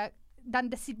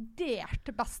den desidert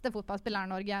beste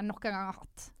fotballspilleren Norge noen gang har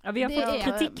hatt. Ja, vi har fått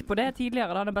kritikk på det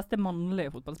tidligere, da. Den beste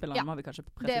mannlige fotballspilleren må vi kanskje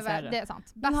presisere. Det er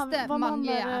sant. Beste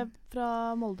mannlige. Hva med fra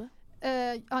Molde?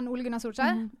 Han Ole Gunnar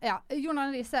Solskjær? Ja. Jon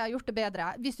Arne Riise har gjort det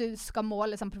bedre hvis du skal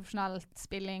måle sånn profesjonelt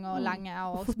spilling og lenge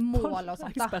og mål og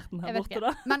sånt da. Jeg vet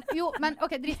ikke. Men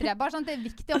ok, drit i det. Bare sånn at det er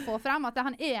viktig å få frem at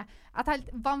han er et helt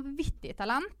vanvittig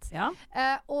talent. Ja.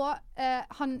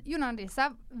 Jon Arne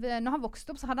Riise, når han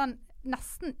vokste opp så hadde han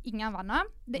nesten ingen venner.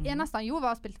 Det eneste han gjorde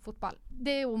var å spille fotball.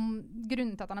 Det er jo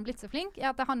grunnen til at han har blitt så flink, er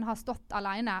at han har stått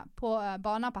alene på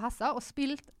banen på Hessa og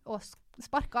spilt og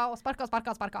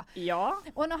sparka. Ja.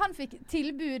 Og når han fikk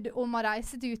tilbud om å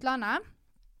reise til utlandet,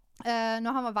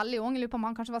 når han var veldig ung, jeg lurer på om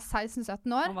han kanskje var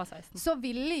 16-17 år, så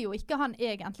ville jo ikke han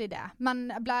egentlig det,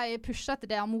 men ble pushet til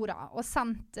det av mora og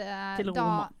sendt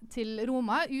til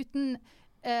Roma uten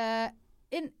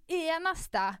en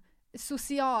eneste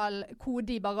sosial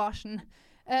kode i bagasjen.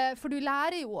 For du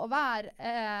lærer jo å være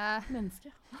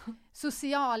menneske.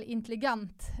 Sosial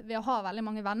intelligent ved å ha veldig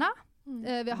mange venner,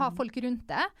 ved å ha folk rundt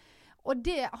det. Og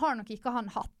det har nok ikke han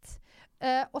hatt.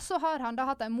 Og så har han da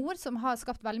hatt en mor som har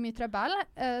skapt veldig mye trøbbel,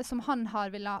 som han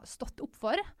har ville stått opp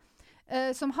for,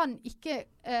 som han ikke,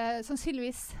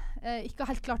 sannsynligvis ikke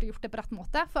har helt klart å gjort det på rett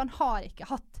måte, for han har ikke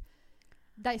hatt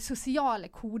de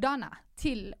sosiale kodene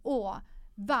til å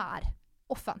være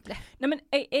offentlig. Nei, men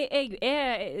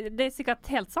det er sikkert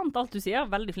helt sant alt du sier.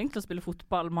 Veldig flink til å spille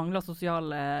fotball, mangler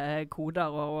sosiale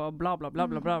koder og bla bla bla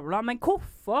bla bla. Men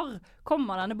hvorfor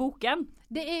kommer denne boken?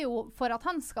 Det er jo for at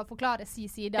han skal forklare sin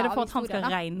side av historien. Er det for at han skal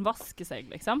reinvaske seg,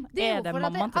 liksom? Er det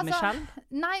mammaen til Michelle?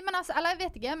 Nei, men altså, eller jeg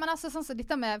vet ikke, men altså sånn som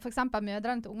dette med for eksempel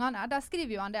mødrene til ungene, der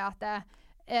skriver jo han det at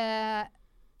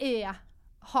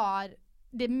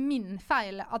det er min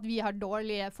feil at vi har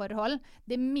dårlige forhold.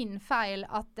 Det er min feil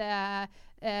at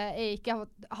jeg ikke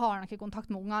har noen kontakt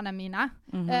med ungene mine.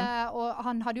 Og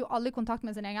han hadde jo aldri kontakt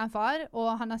med sin egen far,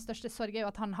 og hans største sorg er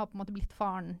jo at han har på en måte blitt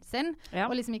faren sin,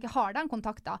 og liksom ikke har den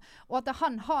kontakten. Og at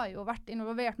han har jo vært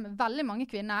involvert med veldig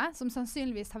mange kvinner, som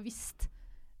sannsynligvis har visst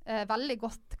veldig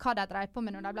godt hva de drev på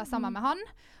med når de ble sammen med han.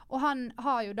 Og han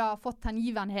har jo da fått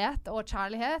hengivenhet og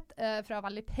kjærlighet fra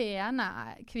veldig pene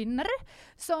kvinner,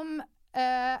 som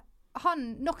han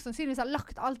nok sannsynligvis har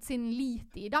lagt alt sin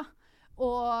lit i da,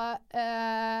 og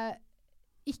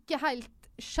ikke helt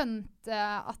skjønt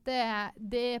at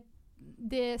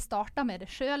det starter med det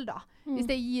selv da, hvis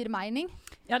det gir mening.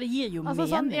 Ja, det gir jo mening.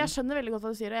 Sånn, jeg skjønner veldig godt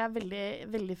hva du sier, og jeg er veldig,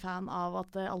 veldig fan av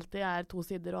at det alltid er to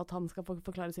sider, og at han skal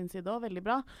forklare sin side også, veldig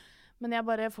bra. Men jeg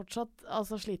bare fortsatt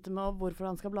sliter med hvorfor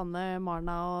han skal blande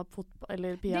Marna og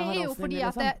eller Pia Haraldsen.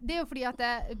 Det er jo fordi at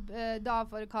da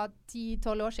for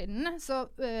 10-12 år siden så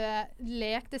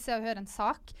lekte Se og Hør en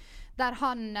sak der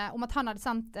om at han hadde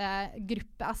sendt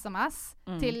gruppe-SMS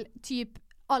til typ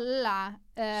alle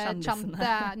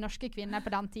kjente norske kvinner på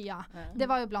den tida. Det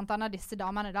var jo blant annet disse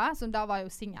damene da, som da var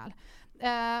jo single.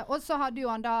 Og så hadde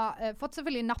jo han da fått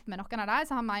selvfølgelig napp med noen av dem,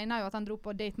 så han mener jo at han dro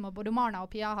på date med både Marna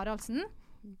og Pia Haraldsen.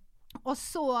 Og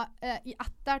så i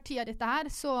ettertid av dette her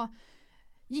så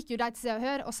gikk jo de til Se og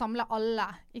Hør og samlet alle,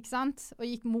 ikke sant? Og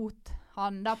gikk mot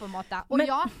han da på en måte. Og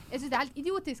ja, jeg synes det er helt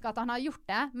idiotisk at han har gjort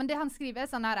det, men det han skriver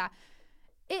er sånn her,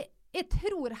 jeg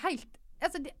tror helt,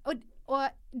 og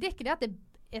det er ikke det at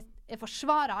jeg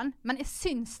forsvarer han, men jeg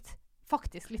synes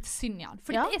faktisk litt synd i han.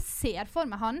 Fordi jeg ser for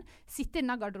meg han sitte i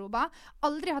denne garderoben,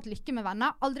 aldri hatt lykke med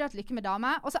venner, aldri hatt lykke med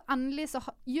damer, og så endelig så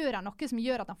gjør han noe som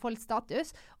gjør at han får litt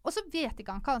status, og så vet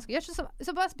ikke han hva han skal gjøre,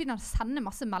 så bare begynner han å sende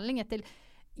masse meldinger til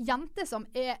jenter som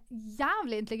er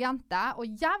jævlig intelligente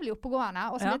og jævlig oppegående,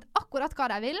 og som vet akkurat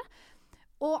hva de vil.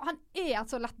 Og han er et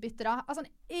så lett bytte da. Altså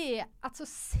han er et så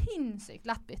sinnssykt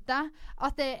lett bytte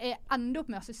at det ender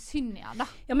opp med å se synd i han da.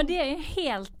 Ja, men det er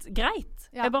helt greit.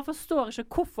 Ja. Jeg bare forstår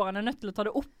ikke hvorfor han er nødt til å ta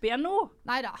det opp igjen nå.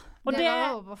 Neida. Det var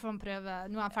jo bare for å prøve.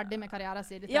 Nå er han ferdig med karrieren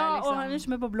sin. Ja, liksom, og han er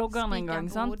ikke med på bloggeren en gang,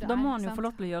 sant? Da må han jo få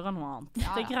lov til å gjøre noe annet.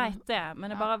 Ja, det er greit det,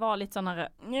 men det bare var litt sånn her...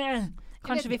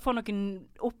 Kanskje vi får noen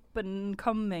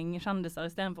up-and-coming kjendiser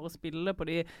i stedet for å spille på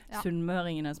de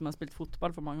sunnmøringene som har spilt fotball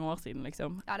for mange år siden,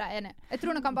 liksom. Ja, det er enig. Jeg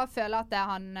tror nok han bare føler at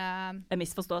han... er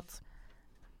misforstått.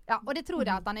 Ja, og det tror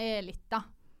jeg at han er litt, da.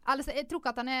 Altså, jeg tror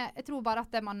ikke at jeg tror bare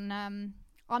at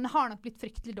han har nok blitt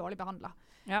fryktelig dårlig behandlet.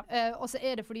 Ja. Og så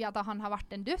er det fordi at han har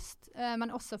vært en dust,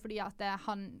 men også fordi at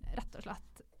han rett og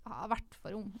slett har vært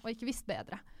for ung, og ikke visst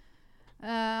bedre.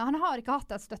 Han har ikke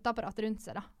hatt et støtteapparat rundt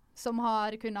seg, da. Som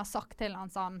har kunnet sagt til han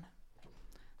sånn.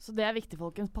 Så det er viktig,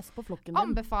 folkens. Pass på flokken din.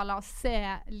 Anbefaler å se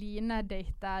Line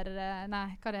dater nei,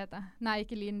 hva det heter? Nei,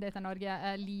 ikke Line dater Norge.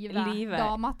 Live.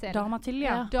 Dama til,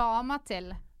 ja. Dama til.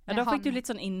 Ja, da fikk du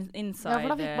litt sånn inside. Ja,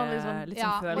 for da fikk man litt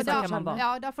sånn følelse. Ja,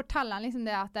 da forteller han liksom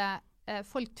det at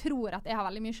folk tror at jeg har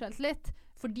veldig mye selvtillit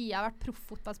fordi jeg har vært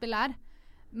proff-fotballspiller.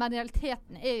 Men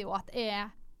realiteten er jo at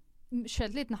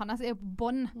selvtilliten hans er jo på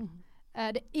bånd.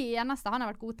 Det eneste han har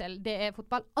vært god til, det er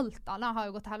fotball. Alt annet har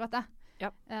jo gått til helvete. Ja.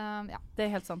 Det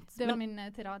er helt sant. Det var min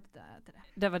tirade til det.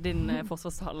 Det var din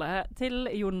forsvarstale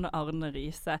til Jon Arne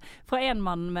Riise. Fra en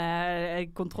mann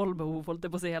med kontrollbehov, holdt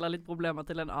jeg på å si, eller litt problemer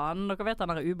til en annen. Dere vet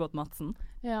han er Ubåt-Madsen?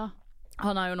 Ja.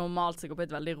 Han har jo normalt seg opp i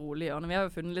et veldig rolig hjørne. Vi har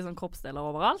jo funnet litt sånn kroppsdeler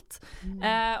overalt.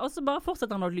 Og så bare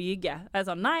fortsetter han å lyge. Jeg er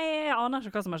sånn, nei, jeg aner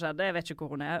ikke hva som har skjedd. Jeg vet ikke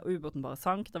hvor hun er. Ubåten bare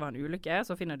sank. Det var en ulykke.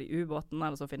 Så finner de ubåten,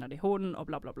 eller så finner de hunden, og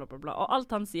bla bla bla bla. Og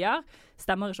alt han sier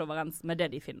stemmer ikke overens med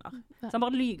det de finner. Så han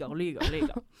bare lyger og lyger og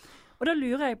lyger. Og da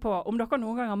lurer jeg på om dere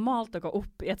noen gang har malt dere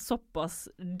opp i et såpass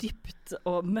dypt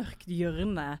og mørkt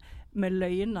hjørne med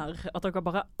løgner at dere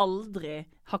bare aldri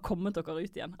har kommet dere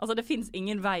ut igjen. Altså det finnes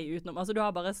ingen vei utenom. Altså du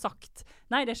har bare sagt,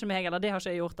 nei det er ikke meg, eller det har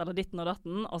ikke jeg gjort, eller ditten og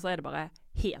datten, og så er det bare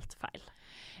helt feil.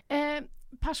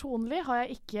 Personlig har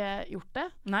jeg ikke gjort det.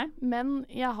 Nei. Men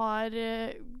jeg har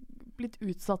blitt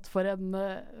utsatt for en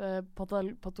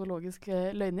patologisk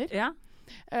løgner. Ja.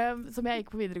 Som jeg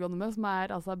gikk på videregående med, som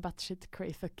er altså batshit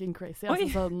fucking crazy. Oi.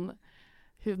 Altså sånn,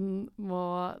 hun må,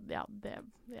 ja, det,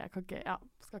 jeg kan ikke, ja,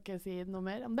 skal ikke si noe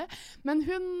mer om det. Men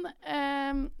hun,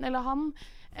 eller han,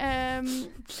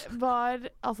 var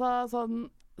altså sånn,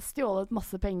 stjålet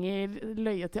masse penger,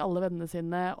 løyet til alle vennene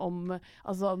sine om,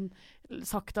 altså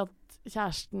sagt at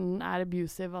kjæresten er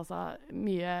abusive, altså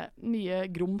mye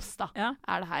grums da,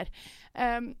 er det her.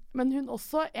 Men hun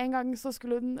også, en gang så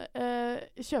skulle hun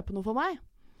kjøpe noe for meg,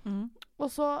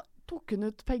 og så tok hun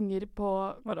ut penger på...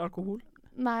 Var det alkohol?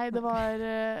 Nei, det var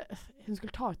hun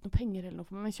skulle ta ut noe penger eller noe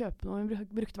for meg, men kjøpe noe. Hun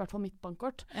brukte i hvert fall mitt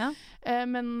bankkort. Ja.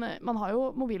 Men man har jo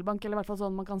mobilbank, eller i hvert fall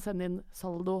sånn man kan sende inn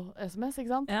saldo-SMS,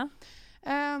 ikke sant? Ja.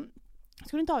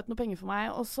 Skulle hun ta ut noe penger for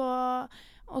meg, og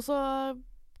så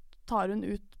tar hun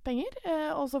ut penger,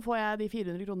 og så får jeg de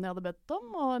 400 kronene jeg hadde bedt om,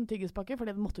 og en tyggispakke, for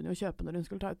det måtte hun jo kjøpe når hun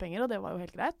skulle ta ut penger, og det var jo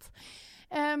helt greit.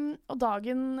 Og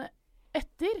dagen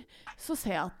etter så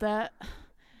ser jeg at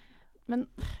men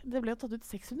det ble jo tatt ut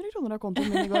 600 kroner av kontoen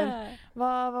min i går. Hva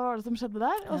var det som skjedde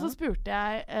der? Og så spurte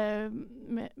jeg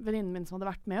venninnen min som hadde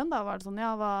vært med henne, da var det sånn,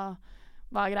 ja,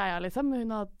 hva er greia liksom?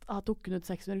 Hun tok hun ut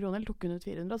 600 kroner, eller tok hun ut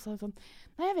 400, og så sånn,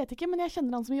 nei, jeg vet ikke, men jeg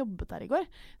kjenner han som jobbet der i går,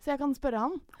 så jeg kan spørre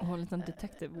han. Litt sånn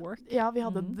detective work. Ja, vi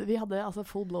hadde altså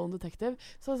full-blown detective,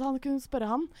 så han kunne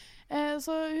spørre han.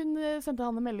 Så hun sendte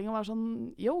han en melding og var sånn,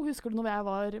 jo, husker du når jeg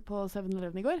var på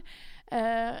 7-Eleven i går?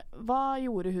 Hva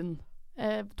gjorde hun?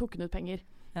 Tok hun ut penger?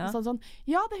 Ja. Sånn,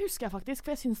 ja, det husker jeg faktisk,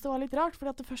 for jeg synes det var litt rart,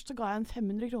 fordi at først så ga jeg en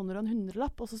 500 kroner og en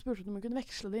 100-lapp, og så spurte hun om hun kunne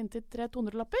veksle det inn til 3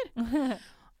 200-lapper.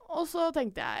 Og så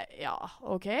tenkte jeg, ja,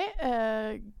 ok,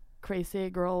 crazy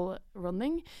girl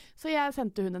running. Så jeg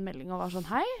sendte hun en melding og var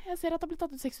sånn, hei, jeg ser at det har blitt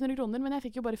tatt ut 600 kroner, men jeg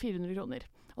fikk jo bare 400 kroner.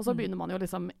 Og så begynner man jo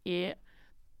liksom i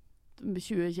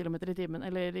 20 km i timen,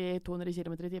 eller i 200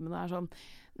 km i timen, og er sånn,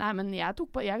 nei, men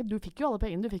du fikk jo alle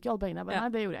pengene. Jeg bare,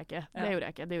 nei, det gjorde jeg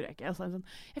ikke. Og så er det sånn,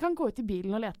 jeg kan gå ut i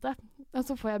bilen og lete. Og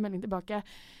så får jeg melding tilbake,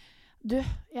 du,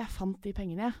 jeg fant de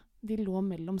pengene, de lå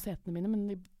mellom setene mine,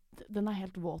 men den er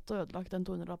helt våt og ødelagt, den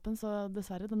 200-lappen, så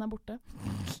dessverre, den er borte.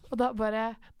 Og da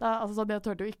altså sånn, jeg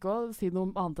tørte jo ikke å si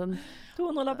noe annet enn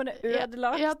 200-lappen er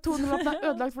ødelagt. Ja, 200-lappen er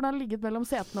ødelagt, for den har ligget mellom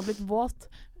setene og blitt våt.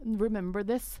 Remember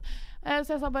this.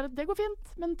 Så jeg sa bare, det går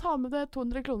fint, men ta med det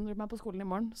 200 kroner med på skolen i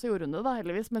morgen. Så gjorde hun det da,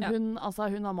 heldigvis. Men hun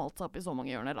har malt seg opp i så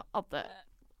mange hjørner da, at det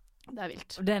er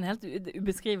vilt. Det er en helt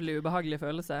ubeskrivelig, ubehagelig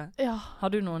følelse. Ja.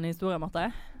 Har du noen historier,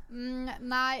 Marte?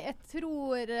 Nei, jeg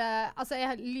tror altså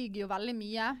jeg lyger jo veldig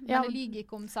mye, men jeg lyger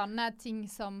ikke om sanne ting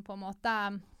som på en måte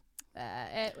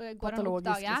jeg går an å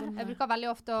oppdage. Liksom, jeg bruker veldig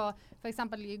ofte å for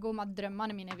eksempel lyge om at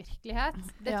drømmene mine er virkelighet.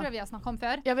 Det tror jeg vi har snakket om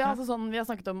før. Ja, vi har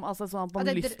snakket om sånn på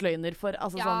lystløgner for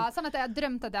sånn at jeg har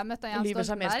drømt at jeg har møtt Jens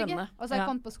Stoltenberg, og så har jeg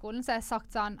kommet på skolen, så har jeg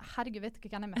sagt sånn, herregud, vet du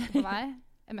ikke hvem jeg møtte på vei?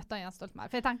 Jeg møtte Jens Stoltenberg.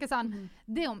 For jeg tenker sånn,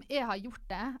 det om jeg har gjort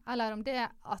det, eller om det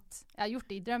at jeg har gjort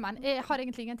det i drømmen, jeg har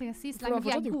egentlig ingenting å si så lenge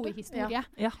vi er gode i historie.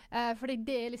 Fordi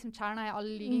det er liksom kjernen i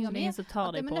alle lyginga mi. At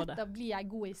det må nødt til å bli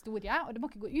en god historie, og det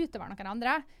må ikke gå utover noen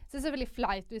andre. Så det er selvfølgelig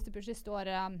flaut hvis det plutselig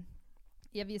står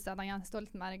i avisa at Jens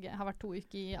Stoltenberg har vært 2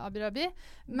 uker i Abu Dhabi.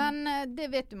 Men det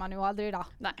vet man jo aldri da.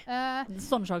 Nei.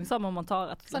 Sånn sjanser må man ta,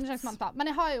 rett og slett. Sånn sjanser man tar. Men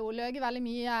jeg har jo løget veldig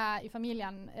mye i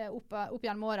familien opp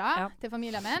gjennom året til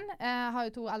familien min. Jeg har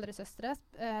jo 2 eldre søstre,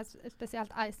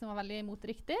 spesielt ei som var veldig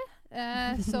motriktig.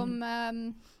 Som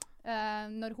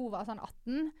når hun var sånn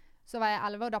 18, så var jeg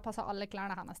 11, og da passet alle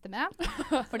klærne hennes til meg.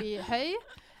 Fordi høy.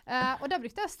 Og da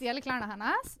brukte jeg å stjele klærne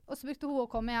hennes, og så brukte hun å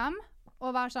komme hjem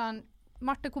og være sånn,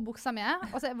 Marte, hvor buksa mi er?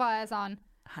 Og så var jeg sånn,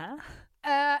 hæ?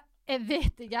 Jeg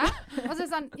vet ikke. Og så er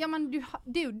det sånn, ja, men det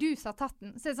er jo du som har tatt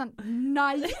den. Så er det sånn,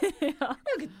 nei, jeg har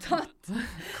ikke tatt.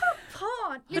 Hva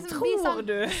faen? Liksom blir sånn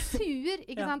sur,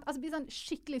 ikke sant? Altså blir sånn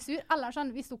skikkelig sur. Eller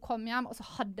sånn, hvis hun kom hjem og så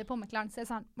hadde på meg klærne, så er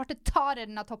det sånn, Marte, tar jeg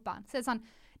den av toppen? Så er det sånn,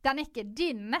 den er ikke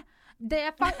din.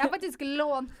 Jeg har faktisk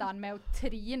lånt den med å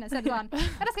Trine. Så er det sånn,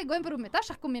 ja, da skal jeg gå inn på rommet mitt og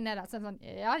sjekke om min er der. Så er det sånn,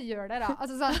 ja, gjør det da.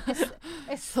 Altså sånn,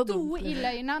 jeg sto i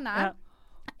løgnene.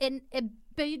 Jeg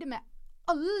bøyde meg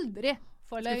aldri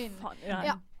for løgn. Jeg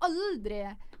har aldri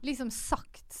liksom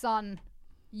sagt sånn,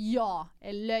 ja,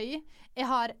 jeg løy. Jeg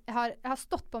har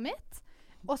stått på mitt,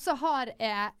 og så har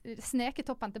jeg sneket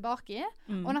toppen tilbake i,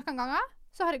 og noen ganger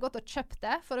så har jeg gått og kjøpt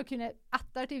det for å kunne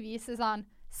ettertid vise sånn,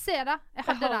 se da, jeg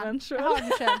hadde den. Jeg har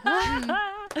den selv.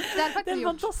 Det er faktisk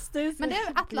gjort. Fantastisk. Men det er jo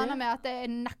et eller annet med at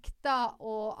jeg nekter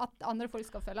at andre folk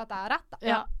skal føle at jeg har rett. Da.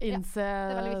 Ja, innse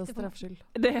straffskyld.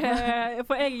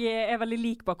 For jeg er veldig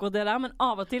lik på akkurat det der, men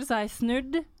av og til så har jeg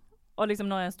snudd, og liksom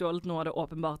når jeg har stjålet noe, det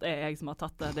åpenbart er jeg som har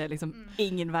tatt det. Det er liksom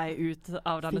ingen vei ut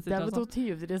av denne situasjonen. Sitter jeg med 2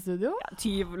 tyver i studio? Ja,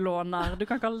 tyvlåner, du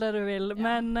kan kalle det du vil.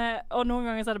 Men, og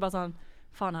noen ganger så er det bare sånn,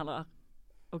 faen heller,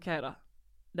 ok da.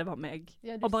 Det var meg.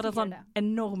 Ja, og bare den sånn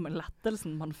enorme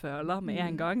lettelsen man føler med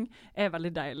en gang er veldig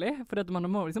deilig, for man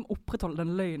må liksom opprettholde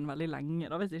den løgnen veldig lenge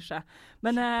da, hvis ikke.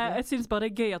 Men jeg synes bare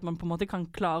det er gøy at man på en måte kan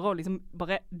klare å liksom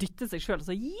bare dytte seg selv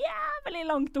så jævlig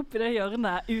langt opp i det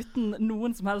hjørnet uten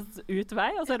noen som helst utvei,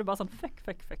 og så er det bare sånn fuck.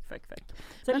 Så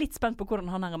jeg er litt spent på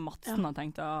hvordan han her Madsen har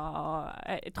tenkt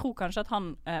jeg tror kanskje at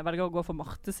han velger å gå for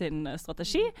Marte sin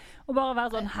strategi, og bare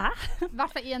være sånn, hæ? I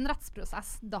hvert fall i en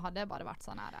rettsprosess, da hadde det bare vært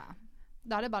sånn her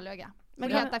da er det bare løge.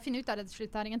 Fordi at jeg finner ut av det til slutt,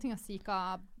 det er ingenting å si hva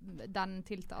den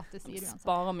tiltalte sier uansett.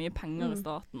 Sparer mye penger i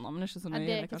staten, men ikke så nøye,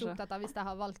 det er ikke så opptatt av hvis jeg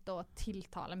har valgt å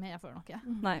tiltale meg for noe.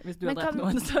 Nei, hvis du har drept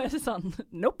noen, så er det sånn,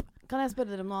 nope. Kan jeg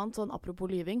spørre dere om noe annet, sånn apropos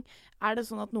lyving? Er det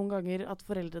sånn at noen ganger at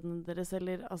foreldrene deres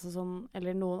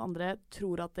eller noen andre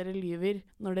tror at dere lyver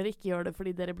når dere ikke gjør det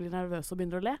fordi dere blir nervøse og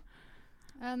begynner å le?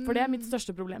 For det er mitt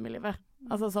største problem i livet.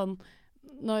 Altså sånn,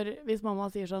 hvis mamma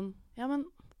sier sånn, ja, men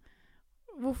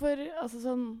hvorfor, altså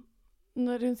sånn,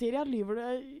 når hun sier, ja, lyver du?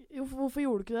 Hvorfor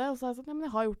gjorde du ikke det? Og så er jeg sånn, ja, men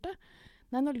jeg har gjort det.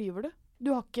 Nei, nå lyver du. Du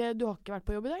har ikke vært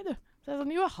på jobb i dag, du. Så jeg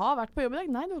sånn, jo, jeg har vært på jobb i dag.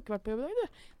 Nei, du har ikke vært på jobb i dag, du.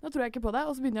 Da tror jeg ikke på deg.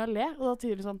 Og så begynner jeg å le, og da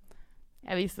sier du sånn,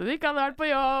 jeg visste du ikke hadde vært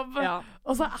på jobb. Ja.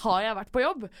 Og så har jeg vært på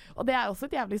jobb. Og det også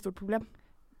et jævlig stort problem.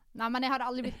 Nei, men jeg har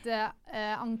aldri blitt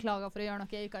anklaget for å gjøre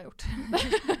noe jeg ikke har gjort.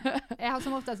 Jeg har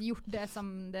som oftest gjort det som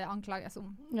det anklages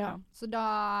om. Ja. Så da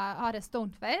har jeg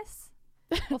stoned face,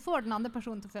 og får den andre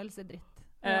personen til å føle seg dritt.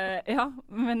 Ja,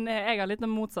 men jeg har litt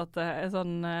det motsatte.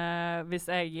 Sånn, hvis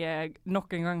jeg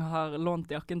nok en gang har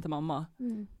lånt jakken til mamma,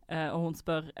 og hun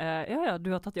spør, ja,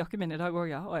 du har tatt jakken min i dag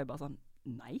også, ja. Og jeg bare sånn,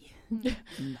 Nei.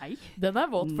 Den er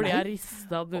våt fordi jeg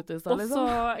ristet den ut i stedet. Og så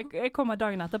jeg kommer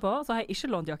dagen etterpå, så har jeg ikke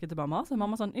lånt jakken til mamma. Så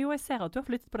mamma sånn, jo, jeg ser at du har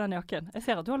flyttet på den jakken. Jeg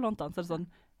ser at du har lånt den. Så det sånn,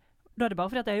 da er det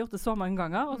bare fordi at jeg har gjort det så mange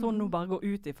ganger, og så hun nå bare går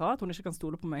ut ifra at hun ikke kan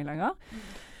stole på meg lenger.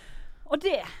 Og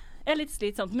det er litt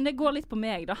slitsomt, men det går litt på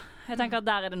meg da. Jeg tenker at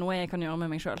der er det noe jeg kan gjøre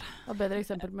med meg selv. Og bedre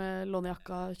eksempel med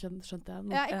lånejakka, skjønte jeg nå.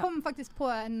 Ja, jeg kom faktisk på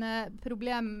en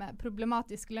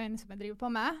problematisk løgn som jeg driver på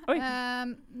med.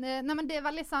 Nei, men det er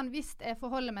veldig sånn, hvis jeg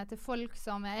forholder meg til folk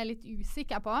som jeg er litt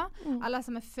usikker på, eller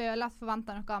som jeg føler at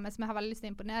forventer noe av meg, som jeg har veldig lyst til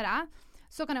å imponere,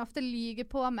 så kan jeg ofte lyge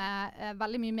på med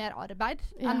veldig mye mer arbeid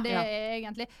enn det jeg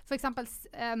egentlig. For eksempel at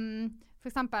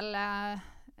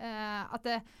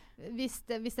hvis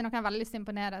det er noen jeg har veldig lyst til å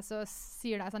imponere, så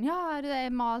sier de sånn, ja,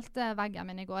 jeg malte veggen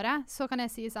min i går, så kan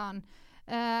jeg si sånn,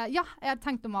 ja, jeg hadde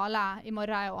tenkt å male i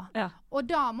morgen også. Ja. Og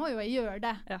da må jo jeg gjøre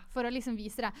det, for å liksom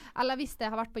vise det. Eller hvis jeg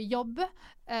har vært på jobb,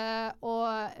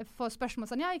 og får spørsmål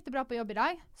sånn, ja, gikk det bra på jobb i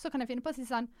dag? Så kan jeg finne på å si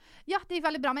sånn, ja, det gikk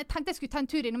veldig bra, men jeg tenkte jeg skulle ta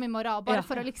en tur innom i morgen, bare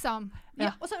for å liksom,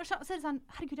 og så er det sånn,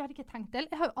 herregud, jeg hadde ikke tenkt til,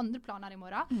 jeg har jo andre planer i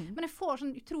morgen, men jeg får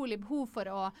sånn utrolig behov for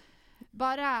å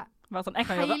bare sånn,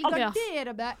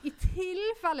 heilgardere det i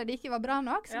tilfelle det ikke var bra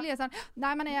nok, så blir jeg sånn,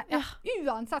 nei, men jeg har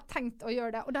uansett tenkt å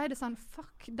gjøre det, og da er det sånn,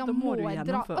 fuck, da må jeg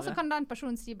dra. Og så kan den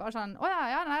personen si bare sånn,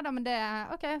 ja, nei da, men det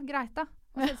er ok, greit da.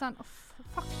 Og så er det sånn,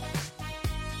 fuck.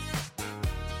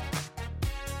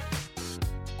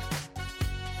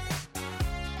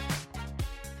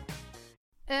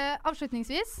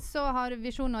 Avslutningsvis så har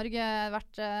Visjon Norge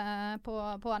vært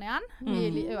på han igjen.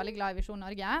 Vi er jo veldig glad i Visjon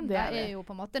Norge. Det er jo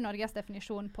på en måte Norges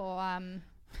definisjon på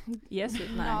Jesus,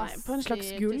 nei, på en slags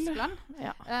gull.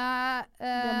 Ja.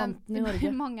 Diamanten i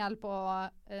Norge. Mangel på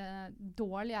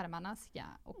dårligere mennesker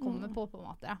å komme på en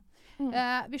måte.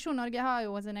 Visjon Norge har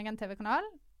jo sin egen TV-kanal,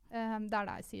 der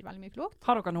de sier veldig mye klokt.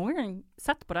 Har dere noen gang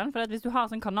sett på den? For hvis du har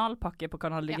sånn kanalpakke på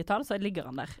Kanal Digital, så ligger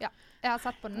den der. Ja, jeg har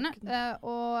sett på den,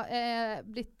 og jeg er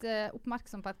blitt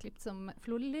oppmerksom på et klipp som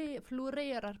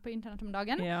florerer på internett om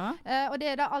dagen. Ja. Og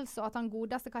det er da altså at han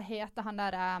godeste, hva heter han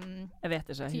der? Jeg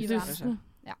vet ikke.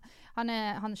 Ja.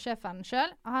 Han sjefen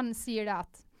selv, han sier det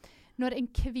at når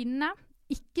en kvinne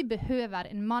ikke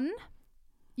behøver en mann,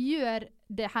 gjør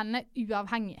det henne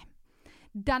uavhengig.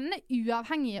 Denne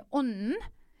uavhengige ånden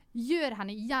gjør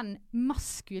henne igjen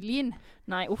maskulin.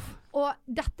 Nei, uff. Og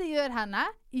dette gjør henne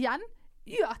igjen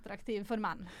uattraktiv for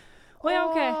menn. Ja,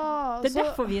 ok. Det er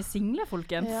derfor vi er single,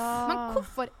 folkens. Ja. Men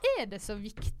hvorfor er det så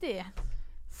viktig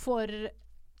for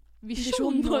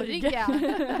Visjon Norge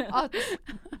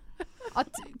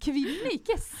at kvinner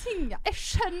ikke er single? Jeg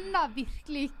skjønner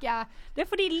virkelig ikke. Det er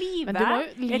fordi livet er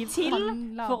til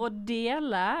for å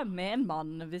dele med en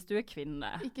mann hvis du er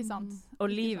kvinne. Ikke sant?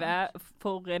 Og livet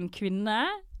for en kvinne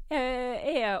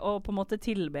er å på en måte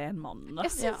tilbe en mann.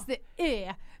 Jeg synes det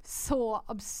er så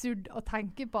absurd å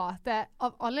tenke på at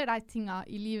av alle de tingene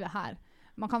i livet her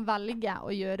man kan velge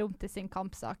å gjøre om til sin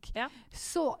kampsak,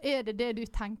 så er det du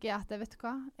tenker at, vet du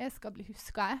hva, jeg skal bli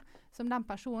husket som den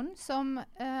personen som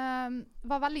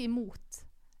var veldig imot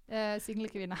single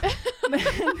kvinner.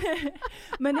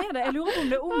 Men er det, jeg lurer på om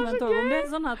det er omvendt, om det er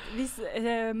sånn at hvis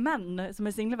menn som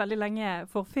er single veldig lenge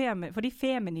får de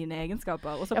feminine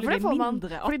egenskaper, og så blir de mindre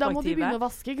attraktive. Fordi da må de begynne å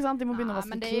vaske, ikke sant? De må begynne å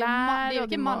vaske klær. Det er jo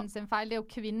ikke mannen sin feil, det er jo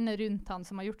kvinner rundt han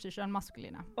som har gjort seg selv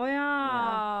maskuline.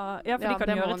 Ja, for de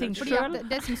kan gjøre ting selv.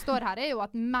 Det som står her er jo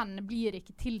at menn blir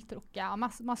ikke tiltrukket av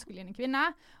maskuline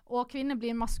kvinner, og kvinner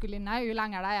blir maskuline jo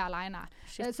lenger de er alene.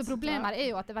 Så problemet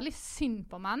er jo at det er veldig synd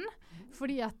på menn,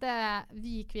 fordi at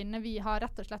vi kvinner, vi har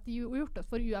rett og slett gjort oss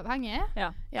for uavhengige.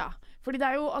 Ja, fordi det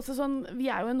er jo altså sånn, vi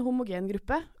er jo en homogen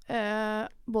gruppe,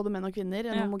 både menn og kvinner,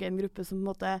 en homogen gruppe som på en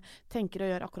måte tenker å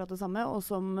gjøre akkurat det samme, og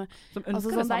som ønsker altså,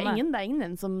 sånn, det er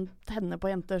ingen som tenner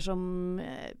på jenter som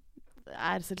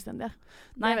er selvstendige.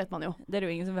 Nei, det vet man jo. Det er det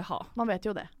jo ingen som vil ha. Man vet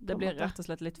jo det. Det blir rett og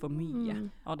slett litt for mye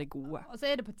av det gode. Og så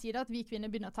er det på tide at vi kvinner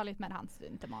begynner å ta litt mer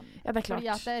hensyn til mannen. Ja, det er klart.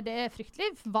 Fordi at det er fryktelig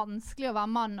vanskelig å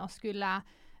være mann og skulle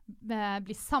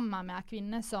bli sammen med en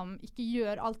kvinne som ikke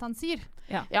gjør alt han sier.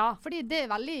 Ja. Fordi det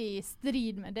veldig i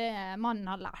strid med det mannen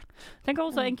har lært. Tenker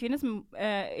også en kvinne som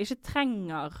ikke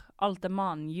trenger alt det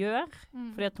mannen gjør,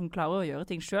 fordi at hun klarer å gjøre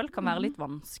ting selv, kan være litt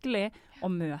vanskelig å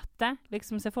møte.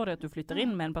 Liksom, se for deg at du flytter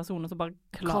inn med en person, og så bare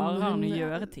klarer han å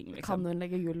gjøre ting. Liksom. Kan hun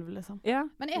legge gulv, liksom? Ja.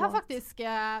 Men jeg har faktisk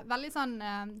veldig sånn,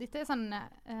 dette sånn,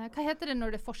 hva heter det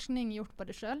når det er forskning gjort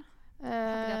på det selv?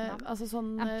 Altså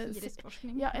sånn empirisk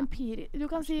forskning. Ja, du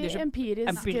kan si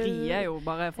empirisk. Empiri jo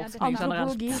bare forskning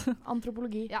generelt.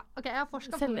 Antropologi. Ja, ok, jeg har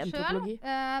forsket på det selv,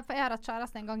 for jeg har hatt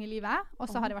kjæreste en gang i livet, og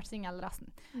så har jeg vært single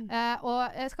resten. Og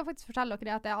jeg skal faktisk fortelle dere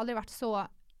det at jeg aldri har vært så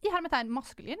i hermetegn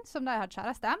maskulin som da jeg har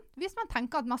kjæreste. Hvis man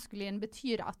tenker at maskulin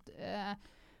betyr at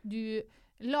du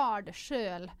lar det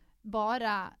selv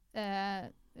bare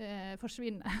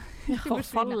forsvinne.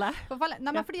 Forfalle.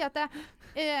 Nei, men fordi at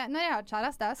når jeg hadde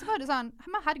kjæreste, så var det sånn,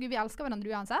 men herregud, vi elsker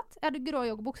hverandre uansett. Jeg hadde grå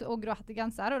joggebukse og grå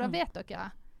hettegenser, og da vet dere,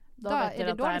 da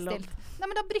er det dårlig stilt. Nei,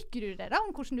 men da brykker du det da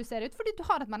om hvordan du ser ut, fordi du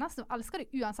har et menneske som elsker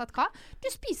deg uansett hva. Du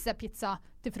spiser pizza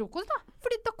til frokost da,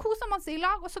 fordi da koser man seg i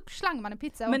lag, og så slenger man en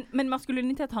pizza. Men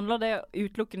maskulinitet handler det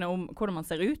utelukkende om hvordan man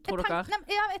ser ut, tror dere?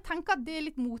 Jeg tenker at det er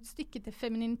litt motstykke til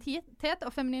femininitet,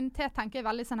 og femininitet tenker jeg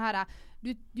veldig sånn her,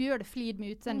 du gjør det flid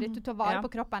med utseendet ditt, du tar vare på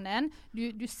kroppen din,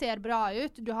 du ser bra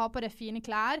ut, du har på deg fine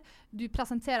klær, du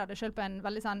presenterer deg selv på en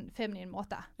veldig sånn feminin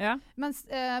måte. Ja. Mens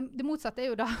det motsatte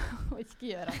er jo da å ikke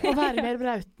gjøre det. Å være mer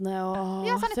brautende og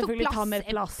selvfølgelig ta mer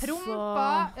plass. Jeg prompa,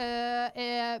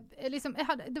 liksom,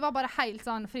 det var bare helt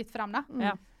sånn fritt frem da.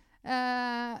 Ja.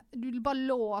 Du bare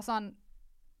lå sånn,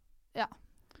 ja.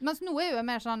 Mens nå er jo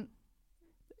mer sånn,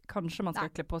 kanskje man skal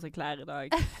kle på seg klær i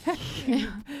dag.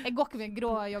 Jeg går ikke med grå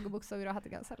joggebukser og grå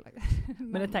hettegenser.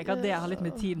 Men jeg tenker at det har litt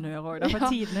med tiden å gjøre også.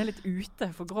 For tiden er litt ute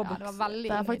for grå buks.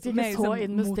 Det er faktisk ikke så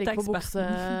inn med strikk på bukse.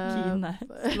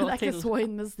 Det er ikke så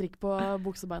inn med strikk på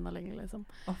buksebeina lenger, liksom.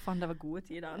 Faen, det var gode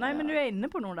tider. Nei, men du er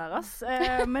inne på noe der, ass.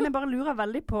 Men jeg bare lurer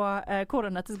veldig på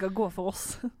hvordan dette skal gå for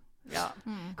oss. Ja.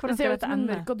 Det ser ut som en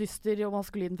mørk og dyster og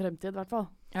maskulin fremtid, i hvert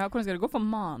fall. Ja, hvordan skal det gå for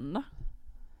mannen da?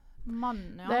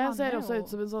 Det ser også ut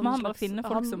som en sånn slags,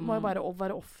 han må jo bare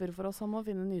være offer for oss, han må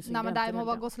finne nye syke. Nei, men de må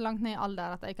bare gå så langt ned i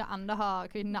alder at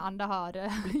kvinnene enda har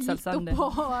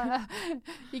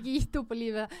ikke gitt opp på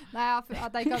livet. Nei, at de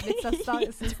ikke har blitt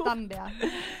selvstendige.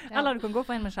 Eller du kan gå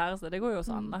for en med kjæreste, det går jo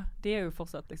også an da. De er jo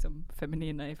fortsatt liksom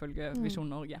feminine ifølge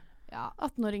Visjon Norge. Ja,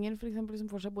 18-åringer for eksempel som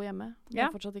får seg bo hjemme. De er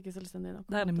fortsatt ikke selvstendige nok.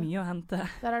 Der er det mye å hente.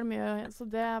 Så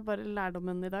det er bare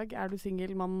lærdommen i dag. Er du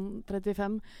single, mann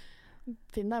 35,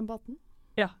 finn deg en på 18.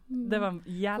 Ja, det var en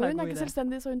jævla god idé. Hun er ikke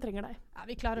selvstendig, så hun trenger deg. Ja,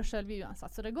 vi klarer oss selv vi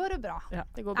uansett, så det går jo bra. Ja,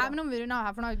 det går bra. Men nå må vi runde av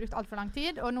her, for nå har vi brukt alt for lang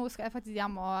tid, og nå skal jeg faktisk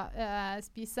hjem og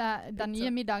spise den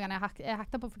nye middagen jeg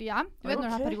hekter på for tida. Du vet når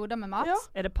du har perioder med mat? Ja.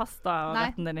 Er det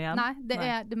pasta-retten din igjen? Nei, det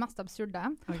er det mest absurde.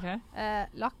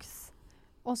 Laks.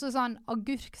 Og så sånn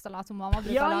agurksalat som mamma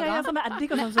bruker å lage. Ja, sånn med eddik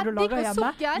og sånn som du lager hjemme.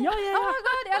 Ja. Oh my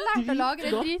God, jeg har lært å lage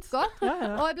det dritgodt.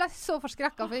 Og jeg ble så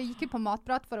forskrekket, for jeg gikk jo på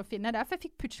matprat for å finne det, for jeg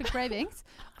fikk plutselig cravings.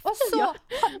 Og så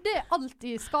hadde jeg alltid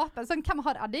i skapet, sånn, hvem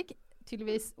har eddik?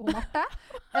 Tydeligvis hun Marte.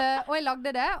 Og jeg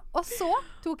lagde det, og så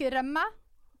tok jeg rømme,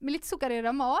 med litt sukker i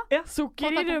rømme også. Ja,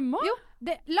 sukker i rømme? Jo,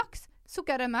 det er laks.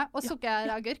 Sukkerrømme og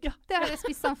sukkeragurk. Det har jeg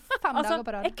spist sånn 5 dager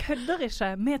på rad. Jeg kødder ikke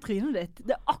med trynet ditt.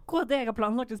 Det er akkurat det jeg har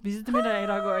planlagt å spise til middag i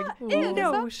dag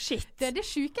også. Shit. Det er det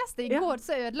sykeste. I går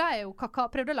så ødela jeg jo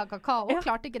kakao, prøvde å lage kakao,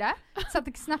 klarte ikke det.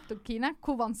 Sette snap til Kine.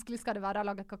 Hvor vanskelig skal det være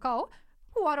å lage kakao?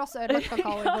 Hun har også ødelagt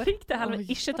kakao i går. Riktig heller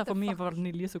ikke ta for mye for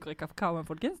vaniljesukker i kakaoen,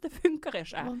 folkens. Det funker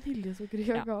ikke. Vaniljesukker i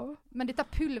kakao. Men dette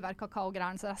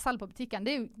pulverkakao-greiene som de selger på butikken,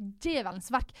 det er jo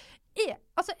djevelens verk. Jeg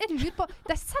lurer på,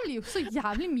 de selger jo så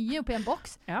jævlig mye oppi en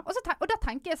boks. Og da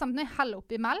tenker jeg sånn, når jeg heller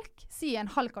oppi melk, sier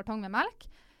en halv kartong med melk,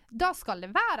 da skal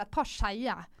det være et par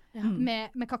skeier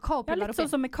med kakaopulver oppi. Litt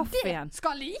sånn som med kaffe igjen. Det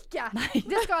skal jeg ikke!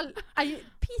 Det skal en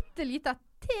bitte lite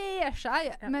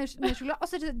teskje med sjokolade.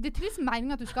 Altså, det er tydeligvis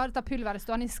meningen at du skal ha dette pulveret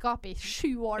stående i skapet i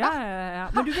 7 år da. Ja.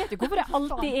 Men du vet jo hvorfor det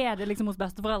alltid er det liksom hos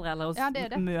besteforeldre eller hos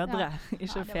mødre,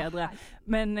 ikke fedre.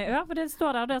 Men for det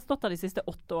står der, og det har stått der de siste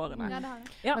 8 årene. Men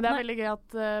det er veldig gøy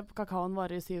at kakaoen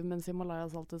varer i 7, mens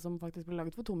Himalaya-saltet som faktisk ble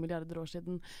laget for 2 milliarder år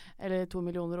siden, eller 2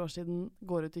 millioner år siden,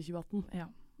 går ut i 2018.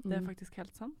 Ja. Det er faktisk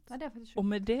helt sant. Ja, det er faktisk og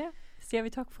med det sier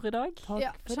vi takk for i dag.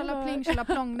 Sjalapling,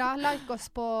 sjalaplong da. Like oss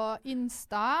på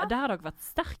Insta. Der har dere vært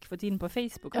sterk for tiden på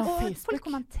Facebook. Og folk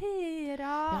kommenterer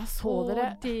og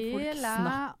deler. Folk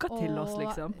snakker til oss,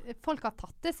 liksom. Folk har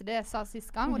tatt det, så det jeg sa sist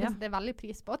gang, og det er veldig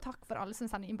pris på. Takk for alle som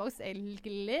sender inbox. Jeg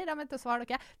gleder meg til å svare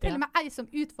dere. Til og med ei som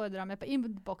utfordret meg på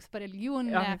inbox på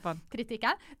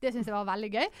religionkritikken. Det synes jeg var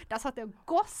veldig gøy. Der satt jeg og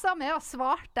gosset med og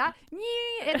svarte.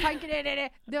 Jeg tenker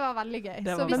det var veldig gøy.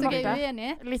 Så hvis dere er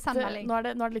uenige, send melding. Nå er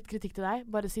det litt kritikk til deg,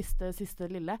 bare siste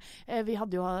lille. Vi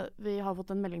har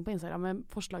fått en melding på Instagram med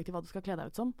forslag til hva du skal kle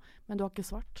deg ut som, men du har ikke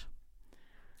svart.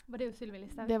 Var det jo Sylvie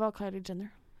Listhaug? Det var Kylie Jenner.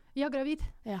 Ja, gravid.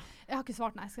 Ja. Jeg har ikke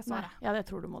svart, nei. Skal jeg svare? Nei. Ja, det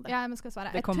tror du må det. Ja, men skal jeg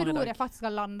svare. Jeg tror jeg faktisk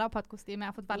har landet på et kostyme.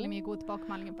 Jeg har fått veldig mye gode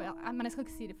tilbakemeldinger på. Ja. Men jeg skal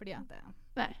ikke si det fordi at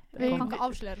Nei. Vi kan ikke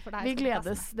avsløre for deg. Vi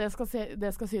gledes. Det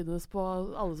skal synes på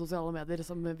alle sosiale medier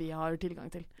som vi har tilgang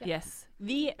til. Yes.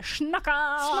 Vi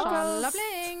snakkes!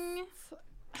 Sjalabling!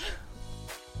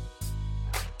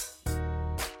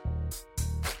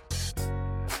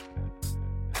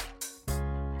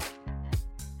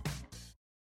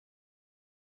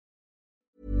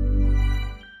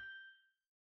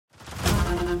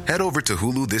 Head over to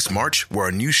Hulu this March, where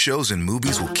our new shows and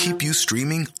movies will keep you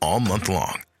streaming all month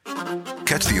long.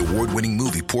 Catch the award-winning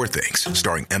movie Poor Things,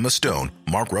 starring Emma Stone,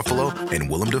 Mark Ruffalo, and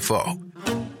Willem Dafoe.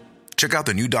 Check out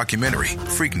the new documentary,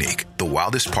 Freaknik, The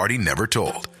Wildest Party Never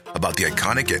Told, about the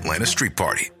iconic Atlanta Street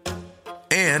Party.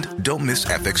 And don't miss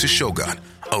FX's Shogun,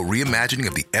 a reimagining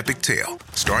of the epic tale,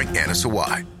 starring Anna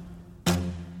Sawai.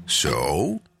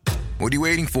 So, what are you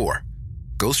waiting for?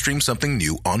 Go stream something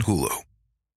new on Hulu.